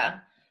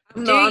 Sophia?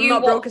 I'm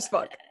not broke as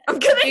fuck. I'm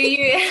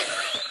kidding.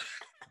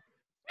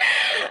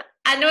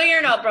 I know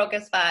you're not broke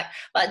as fuck,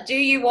 but do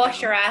you wash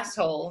your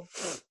asshole?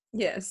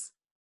 Yes.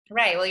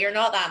 Right, well, you're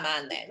not that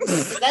man then.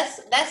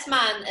 This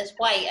man is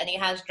white and he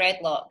has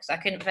dreadlocks. I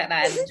couldn't fit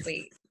that in the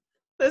tweet.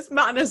 This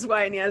man is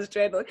white and he has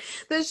dreadlocks.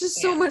 There's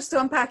just so much to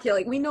unpack here.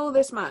 Like, we know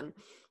this man.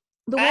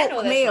 The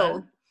woke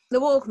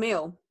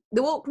male.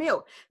 The woke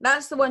male.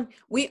 That's the one.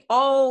 We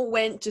all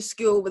went to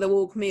school with a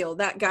woke male.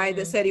 That guy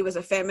that said he was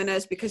a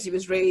feminist because he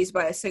was raised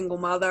by a single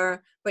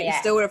mother, but he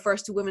still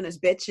refers to women as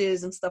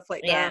bitches and stuff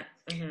like that.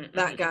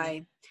 That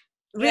guy.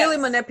 Really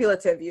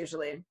manipulative,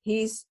 usually.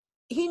 He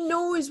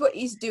knows what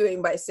he's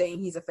doing by saying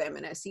he's a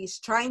feminist. He's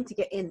trying to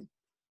get in.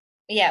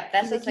 Yeah,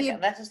 this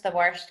is the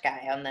worst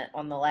guy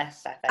on the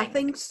list, I think. I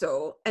think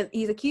so. And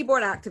he's a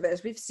keyboard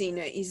activist. We've seen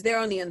it. He's there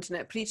on the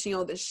internet preaching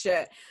all this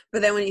shit.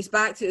 But then when he's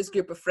back to his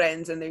group of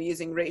friends and they're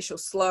using racial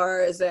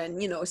slurs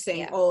and, you know,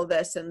 saying all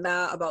this and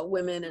that about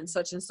women and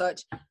such,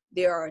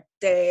 they are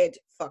dead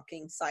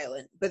fucking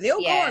silent. But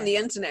they'll go on the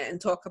internet and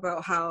talk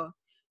about how,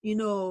 you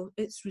know,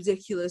 it's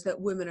ridiculous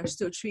that women are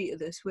still treated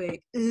this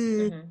way.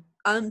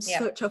 I'm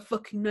such a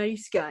fucking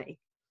nice guy.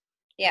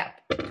 Yeah,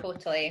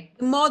 totally.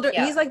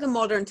 He's like the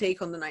modern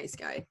take on the nice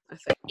guy, I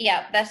think.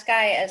 Yeah, this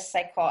guy is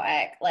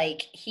psychotic.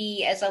 Like,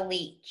 he is a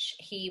leech.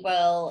 He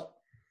will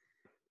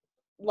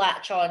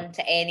latch on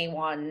to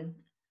anyone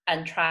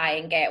and try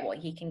and get what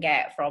he can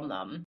get from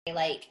them.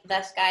 Like,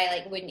 this guy,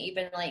 like, wouldn't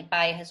even, like,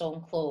 buy his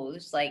own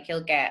clothes. Like,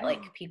 he'll get,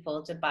 like,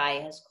 people to buy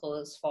his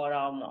clothes for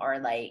him, or,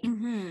 like,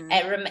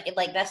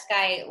 like, this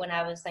guy, when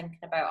I was thinking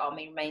about him,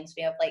 he reminds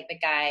me of, like, the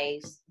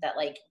guys that,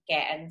 like,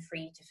 get in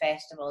free to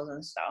festivals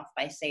and stuff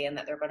by saying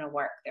that they're going to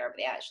work there, but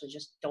they actually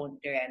just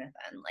don't do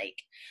anything. Like,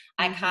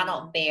 I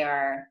cannot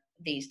bear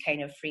these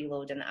kind of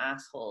freeloading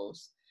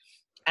assholes.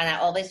 And I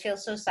always feel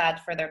so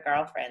sad for their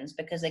girlfriends,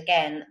 because,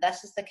 again,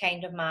 this is the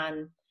kind of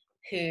man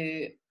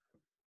who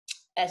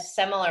is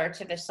similar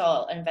to the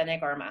salt and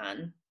vinegar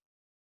man.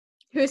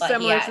 Who's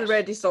similar to the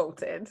Ready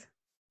Salted.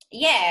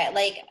 Yeah,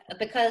 like,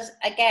 because,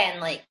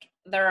 again, like,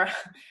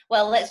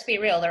 let's be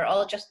real, they're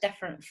all just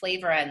different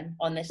flavouring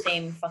on the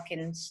same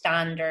fucking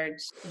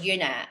standard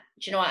unit.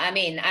 Do you know what I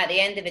mean? At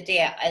the end of the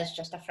day, it's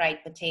just a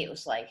fried potato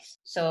slice.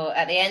 So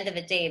at the end of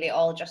the day, they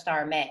all just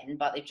are men,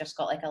 but they've just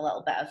got, like, a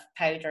little bit of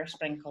powder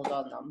sprinkled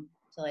on them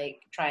to, like,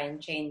 try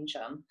and change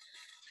them.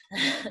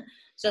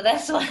 So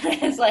this one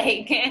is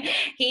like,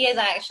 he is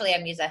actually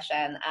a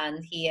musician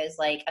and he is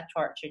like a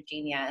tortured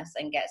genius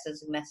and gets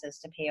his missus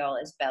to pay all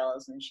his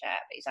bills and shit,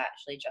 but he's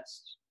actually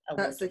just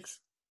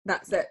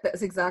that's it.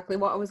 That's exactly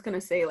what I was going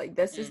to say. Like,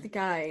 this is the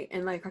guy,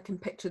 and like, I can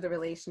picture the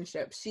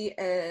relationship. She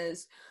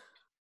is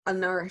a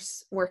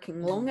nurse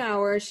working long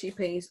hours. She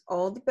pays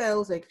all the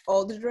bills, like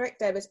all the direct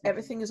debits,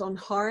 everything is on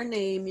her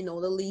name, you know,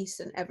 the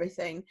lease and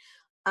everything.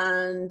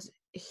 And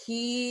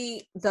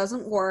he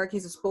doesn't work.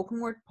 He's a spoken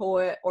word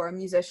poet or a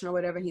musician or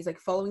whatever. He's like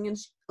following in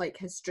like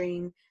his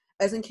stream,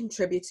 isn't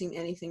contributing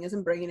anything,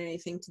 isn't bringing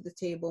anything to the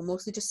table,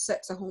 mostly just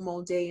sits at home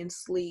all day and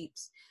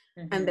sleeps,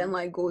 and then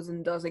like goes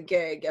and does a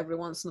gig every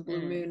once in a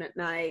blue moon at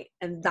night,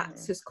 and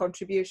that's his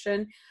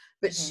contribution.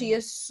 But she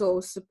is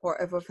so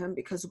supportive of him,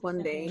 because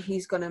one day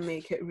he's gonna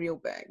make it real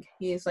big.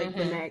 He is like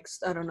the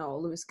next, I don't know,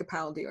 Louis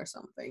Capaldi or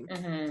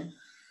something.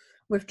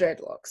 With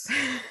dreadlocks.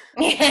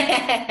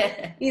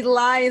 He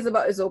lies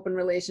about his open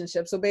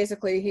relationship. So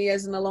basically, he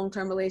is in a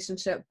long-term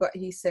relationship, but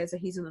he says that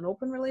he's in an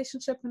open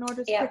relationship in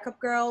order to pick up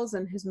girls,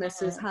 and his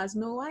missus has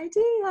no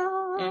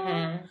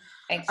idea.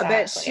 Exactly. I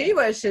bet she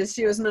wishes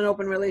she was in an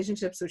open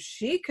relationship so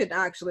she could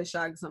actually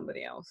shag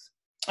somebody else.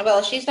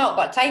 Well, she's not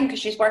got time because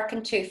she's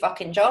working 2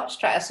 fucking jobs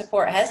trying to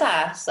support his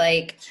ass.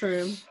 Like,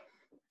 true.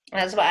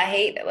 That's what I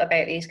hate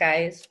about these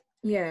guys.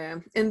 Yeah,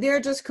 and they're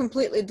just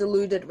completely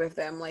deluded with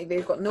them. Like,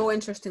 they've got no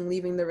interest in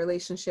leaving the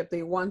relationship.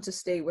 They want to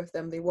stay with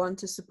them. They want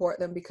to support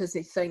them because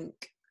they think,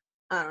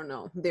 I don't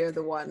know, they're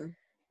the one.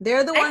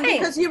 They're the one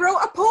because you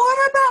wrote a poem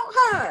about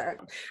her.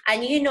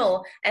 And you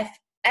know, if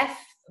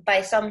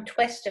by some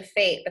twist of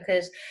fate,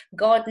 because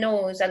God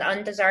knows an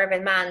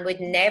undeserving man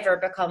would never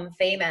become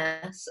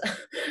famous,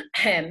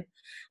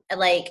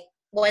 like,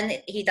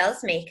 when he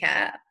does make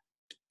it,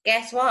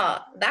 guess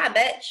what? That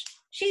bitch,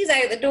 she's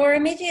out the door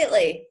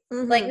immediately.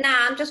 Like,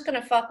 nah, I'm just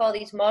gonna fuck all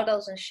these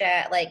models and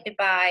shit. Like,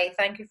 goodbye.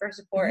 Thank you for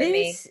supporting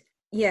me.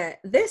 Yeah,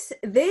 this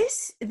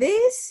is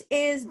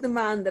the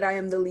man that I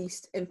am the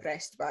least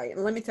impressed by,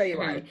 and let me tell you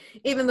why.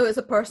 Even though it's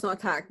a personal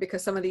attack,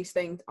 because some of these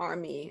things are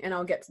me, and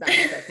I'll get to that in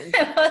a second.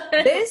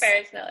 This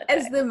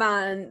is the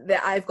man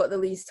that I've got the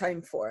least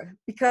time for,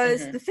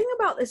 because the thing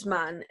about this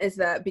man is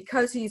that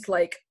because he's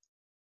like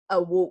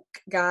a woke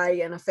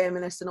guy and a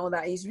feminist and all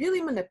that, he's really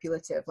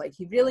manipulative. Like,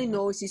 he really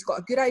knows, he's got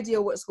a good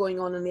idea what's going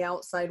on in the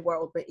outside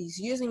world, but he's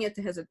using it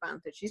to his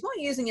advantage. He's not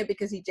using it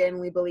because he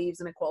genuinely believes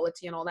in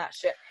equality and all that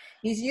shit.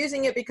 He's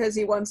using it because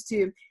he wants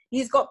to,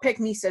 he's got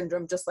pick-me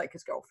syndrome just like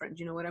his girlfriend,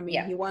 you know what I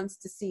mean? He wants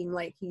to seem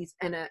like he's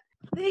in it.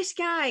 This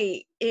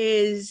guy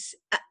is,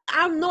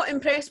 I'm not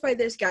impressed by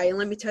this guy, and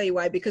let me tell you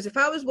why. Because if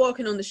I was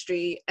walking on the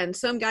street and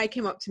some guy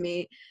came up to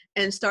me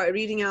and started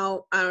reading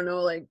out, I don't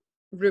know, like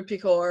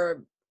Rupika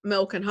or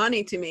Milk and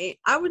Honey to me,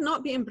 I would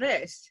not be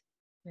impressed.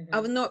 I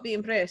would not be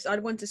impressed.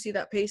 I'd want to see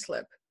that pay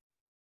slip.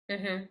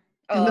 And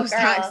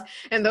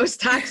those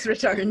tax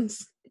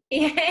returns.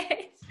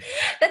 Yes.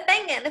 The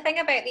thing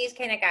about these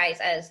kind of guys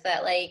is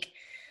that, like,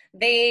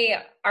 they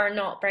are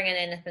not bringing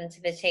anything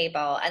to the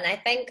table. And I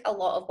think a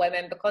lot of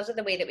women, because of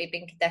the way that we've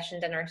been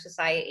conditioned in our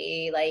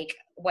society, like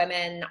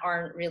women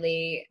aren't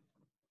really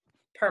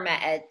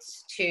permitted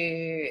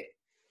to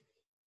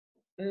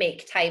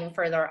make time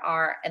for their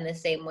art in the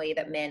same way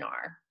that men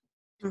are.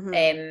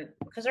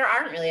 Because there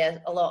aren't really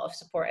a lot of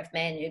supportive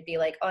men who'd be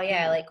like, oh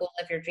yeah, like go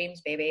live your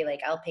dreams, baby, like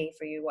I'll pay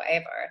for you,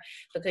 whatever.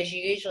 Because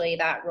usually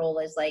that role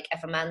is like,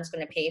 if a man's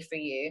going to pay for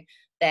you,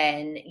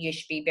 then you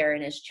should be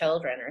bearing his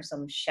children or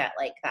some shit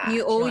like that.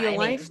 You owe your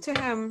life to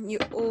him. You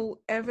owe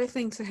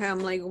everything to him.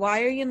 Like,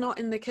 why are you not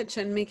in the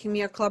kitchen making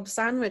me a club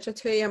sandwich at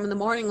 2 a.m. in the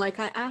morning like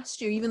I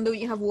asked you, even though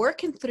you have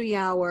work in 3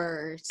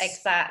 hours?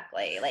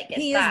 Exactly. Like,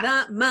 he is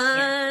that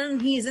man.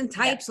 Yeah. He's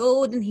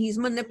entitled and he's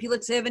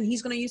manipulative and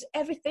he's going to use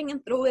everything and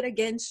throw it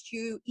against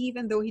you,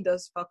 even though he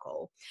does fuck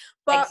all.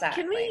 But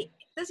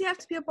does he have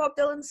to be a Bob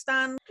Dylan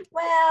stan?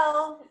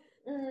 Well,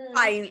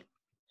 fine.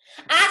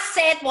 I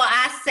said what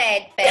I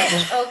said,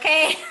 bitch,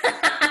 okay?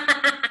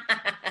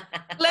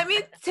 Let me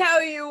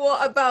tell you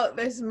what about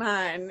this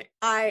man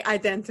I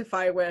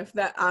identify with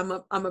that I'm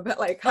a bit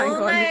like, hang on.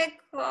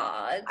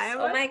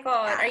 Oh my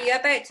god. Are you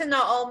about to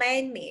not all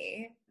men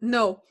me?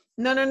 No.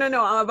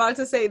 I'm about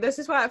to say, this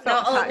is why I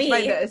felt attacked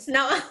by this.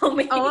 Not all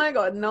me. Oh my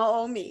god, not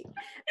all me.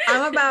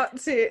 I'm about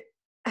to...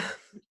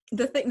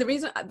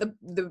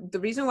 The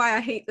reason why I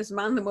hate this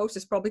man the most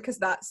is probably because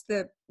that's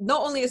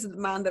not only is it the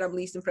man that I'm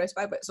least impressed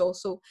by, but it's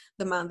also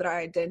the man that I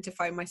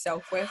identify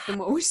myself with the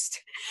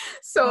most.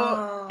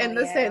 So in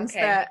the sense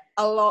that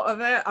a lot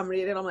of it I'm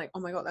reading, I'm like, oh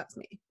my god, that's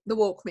me, the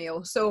woke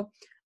male. So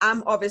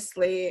I'm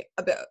obviously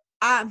a bit,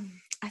 I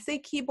say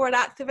keyboard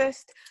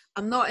activist.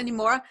 I'm not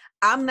anymore.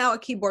 I'm now a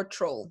keyboard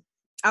troll.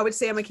 I would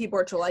say I'm a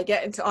keyboard troll. I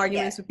get into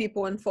arguments with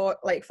people in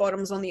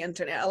forums on the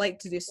internet. I like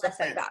to do stuff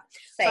like that.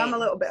 So I'm a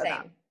little bit of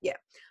that. Yeah.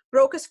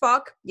 Broke as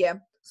fuck. Yeah.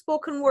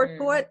 Spoken word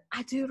poet.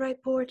 I do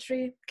write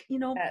poetry. You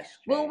know,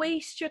 we'll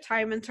waste your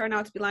time and turn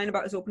out to be lying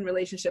about his open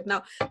relationship.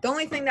 Now, the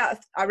only thing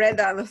that I read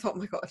that and I thought, oh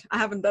my god, I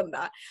haven't done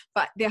that.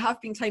 But there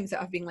have been times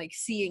that I've been like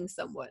seeing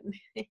someone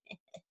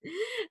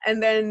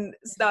and then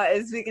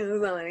started speaking to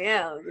somebody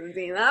else and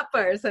seeing that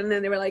person. And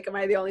then they were like, am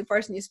I the only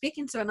person you're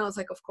speaking to? And I was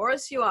like, of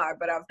course you are.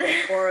 But I've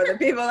got 4 other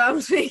people that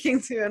I'm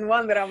speaking to and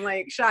one that I'm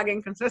like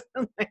shagging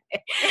consistently.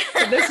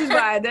 So this is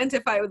why I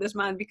identify with this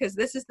man, because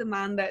this is the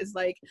man that is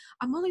like,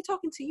 I'm only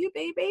talking to you,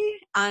 baby.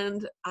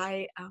 And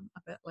I am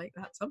a bit like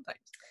that sometimes.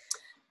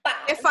 But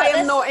I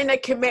am not in a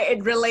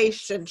committed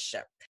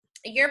relationship.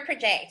 You're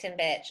projecting,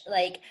 bitch.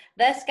 Like,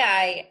 this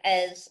guy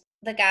is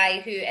the guy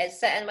who is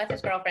sitting with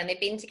his girlfriend. They've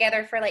been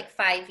together for like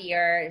 5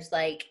 years.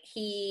 Like,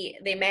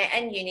 they met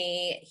in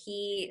uni.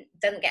 He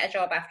didn't get a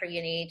job after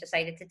uni,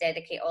 decided to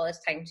dedicate all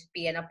his time to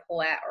being a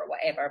poet or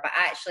whatever, but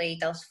actually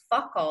does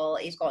fuck all.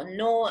 He's got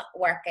no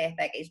work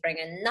ethic. He's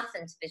bringing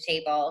nothing to the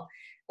table,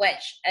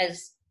 which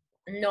is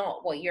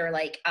not what you're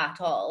like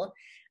at all.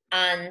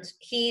 And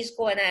he's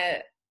going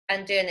out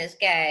and doing his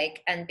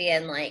gig and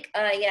being like,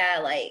 oh yeah,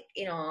 like,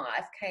 you know,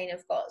 I've kind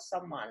of got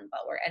someone,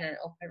 but we're in an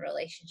open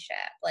relationship.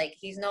 Like,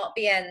 he's not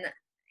being,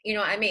 you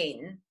know what I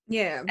mean?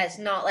 Yeah. It's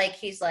not like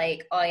he's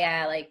like, oh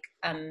yeah, like,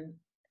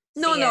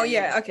 No,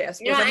 yeah, okay. I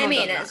suppose you know what I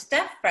mean? It's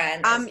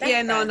different.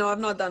 Yeah, no, I've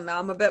not done that.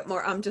 I'm a bit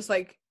more, I'm just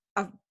like,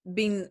 I've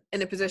been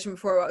in a position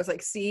before where I was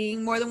like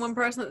seeing more than one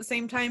person at the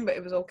same time, but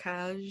it was all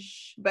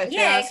cash. But if you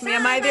ask me,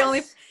 am I the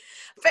only...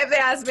 If they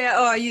ask me,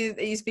 oh, are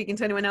you speaking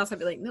to anyone else? I'd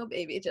be like, no,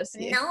 baby, just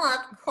you. No,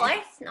 of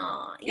course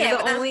not. You're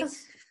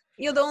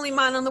the only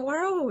man in the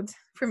world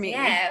for me.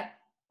 Yeah,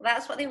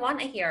 that's what they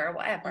want to hear or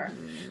whatever.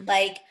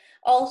 Like,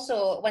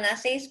 also, when I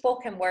say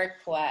spoken word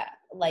poet,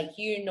 like,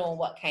 you know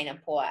what kind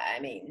of poet I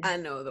mean. I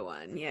know the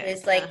one, yeah.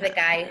 It's like the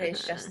guy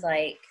who's just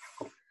like,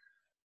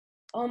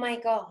 oh my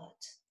god,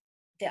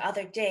 the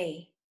other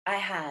day I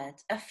had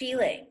a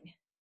feeling.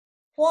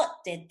 What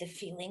did the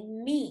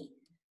feeling mean?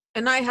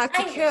 And I had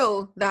to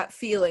kill that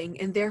feeling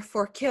and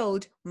therefore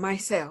killed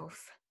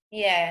myself.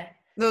 Yeah.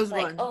 Those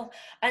like, ones. Oh,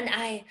 and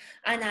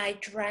I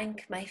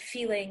drank my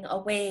feeling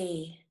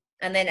away.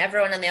 And then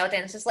everyone in the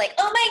audience is like,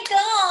 oh my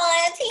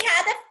god, he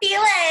had a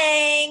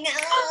feeling.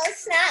 Oh,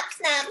 snap.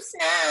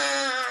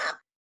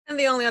 And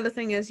the only other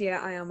thing is, yeah,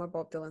 I am a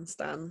Bob Dylan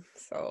stan.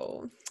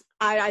 So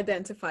I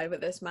identify with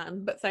this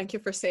man, but thank you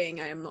for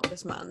saying I am not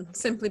this man.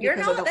 Simply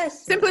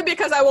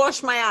because I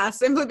wash my ass.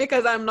 Simply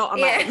because I'm not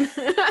a man.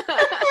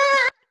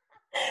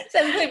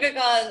 Simply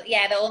because,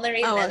 the only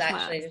reason is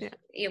actually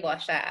you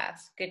wash that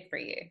ass. Good for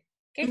you.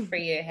 Good for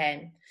you,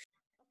 hen.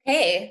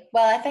 Okay,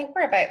 well, I think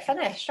we're about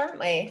finished, aren't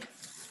we?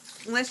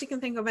 Unless you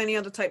can think of any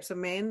other types of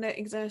men that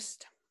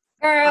exist.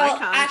 Girl,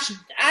 I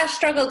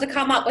struggled to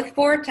come up with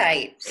 4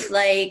 types.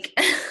 Like,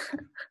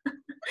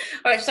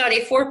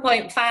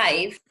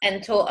 4.5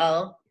 in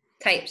total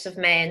types of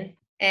men.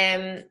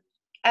 I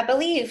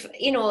believe,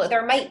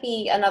 there might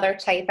be another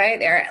type out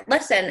there.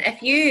 Listen,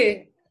 if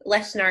you...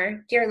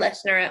 dear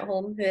listener at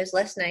home who is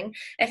listening,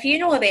 if you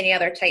know of any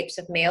other types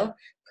of male,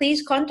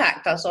 please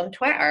contact us on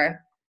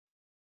Twitter.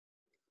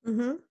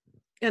 And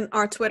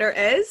our Twitter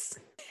is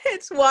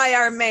It's why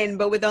are men,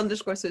 but with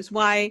underscore, so it's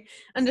why_r_men.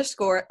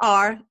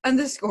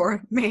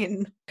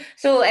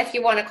 So if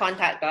you want to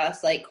contact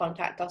us, like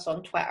contact us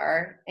on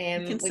Twitter. You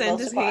can We've send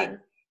also us got hate.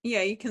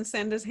 Yeah, you can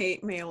send us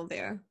hate mail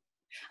there.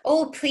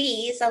 Oh,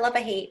 please. I love a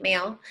hate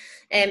mail.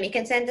 You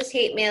can send us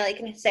hate mail. You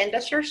can send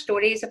us your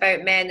stories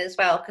about men as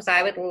well, because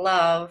I would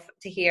love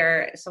to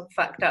hear some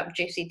fucked up,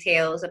 juicy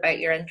tales about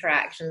your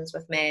interactions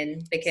with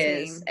men,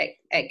 because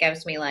it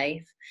gives me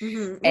life.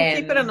 Mm-hmm. We'll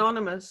keep it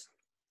anonymous.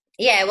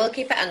 Yeah, we'll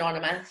keep it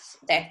anonymous,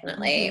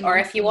 definitely. Mm-hmm. Or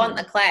if you want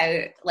the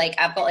clout, like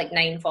I've got like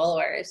 9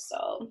 followers,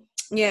 so...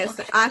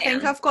 Yes, I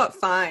think I've got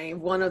 5,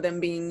 one of them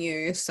being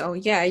you. So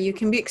yeah, you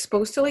can be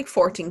exposed to like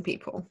 14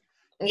 people.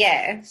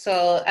 Yeah,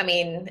 so I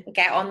mean,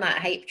 get on that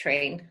hype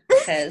train,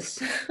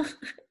 because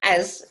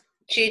as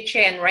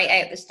choo-chooing right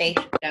out the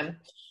station.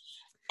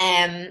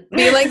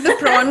 Be like the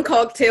prawn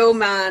cocktail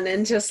man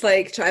and just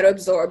like try to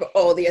absorb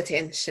all the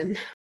attention.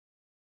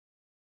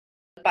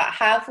 But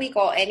have we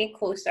got any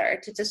closer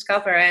to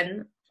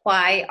discovering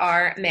why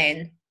are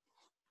men?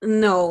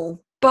 No,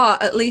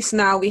 but at least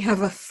now we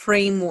have a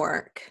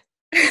framework.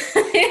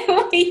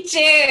 We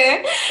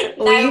do.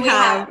 We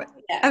have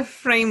a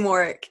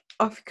framework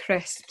of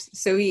crisps,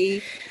 so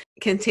we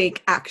can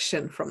take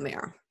action from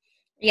there.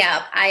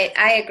 Yeah,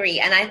 I agree.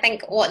 And I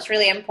think what's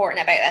really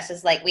important about this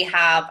is like we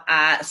have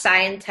a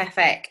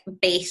scientific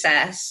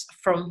basis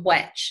from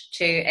which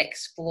to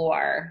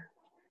explore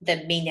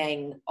the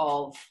meaning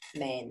of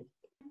men.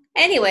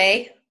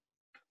 Anyway,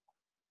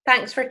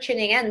 thanks for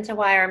tuning in to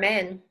Why Are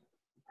Men?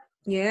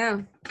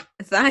 Yeah,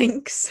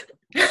 thanks.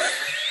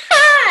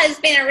 It's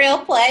been a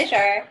real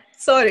pleasure.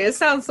 Sorry, it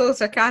sounds so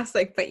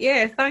sarcastic, but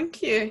yeah,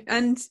 thank you.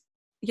 And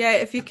yeah,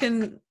 if you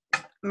can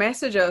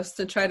message us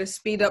to try to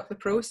speed up the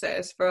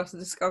process for us to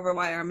discover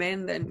why are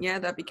men, then yeah,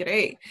 that'd be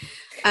great.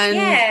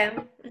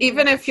 And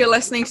even if you're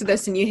listening to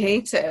this and you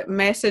hate it,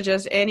 message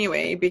us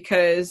anyway,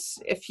 because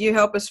if you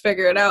help us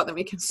figure it out, then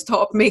we can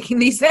stop making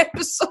these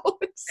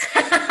episodes.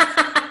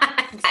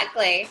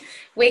 Exactly.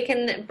 We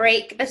can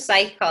break the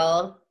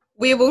cycle.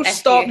 We will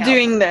stop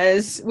doing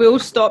this. We'll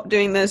stop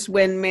doing this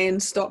when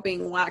men stop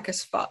being whack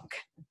as fuck.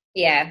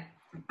 Yeah,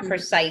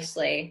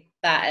 precisely.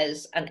 That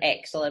is an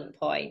excellent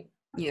point.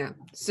 Yeah.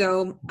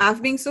 So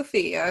I've been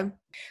Sophia.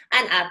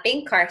 And I've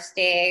been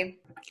Kirsty.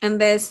 And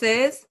this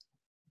is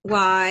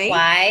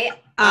Why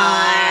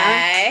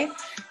Are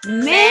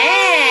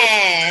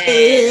Men.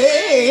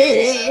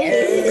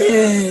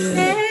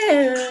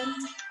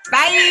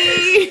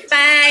 Bye.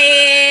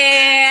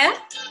 Bye.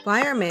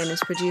 Why Are Men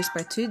is produced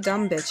by 2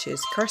 dumb bitches,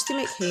 Kirsty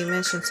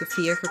McHamish and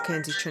Sophia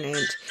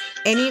Cockenzie-Trinent.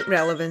 Any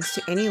relevance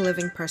to any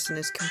living person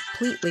is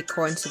completely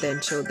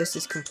coincidental. This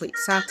is complete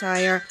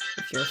satire.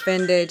 If you're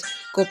offended,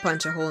 go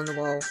punch a hole in the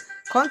wall.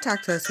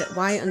 Contact us at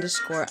y_r_men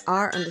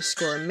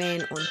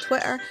on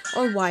Twitter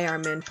or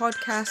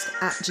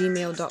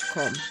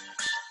whyarmenpodcast@gmail.com.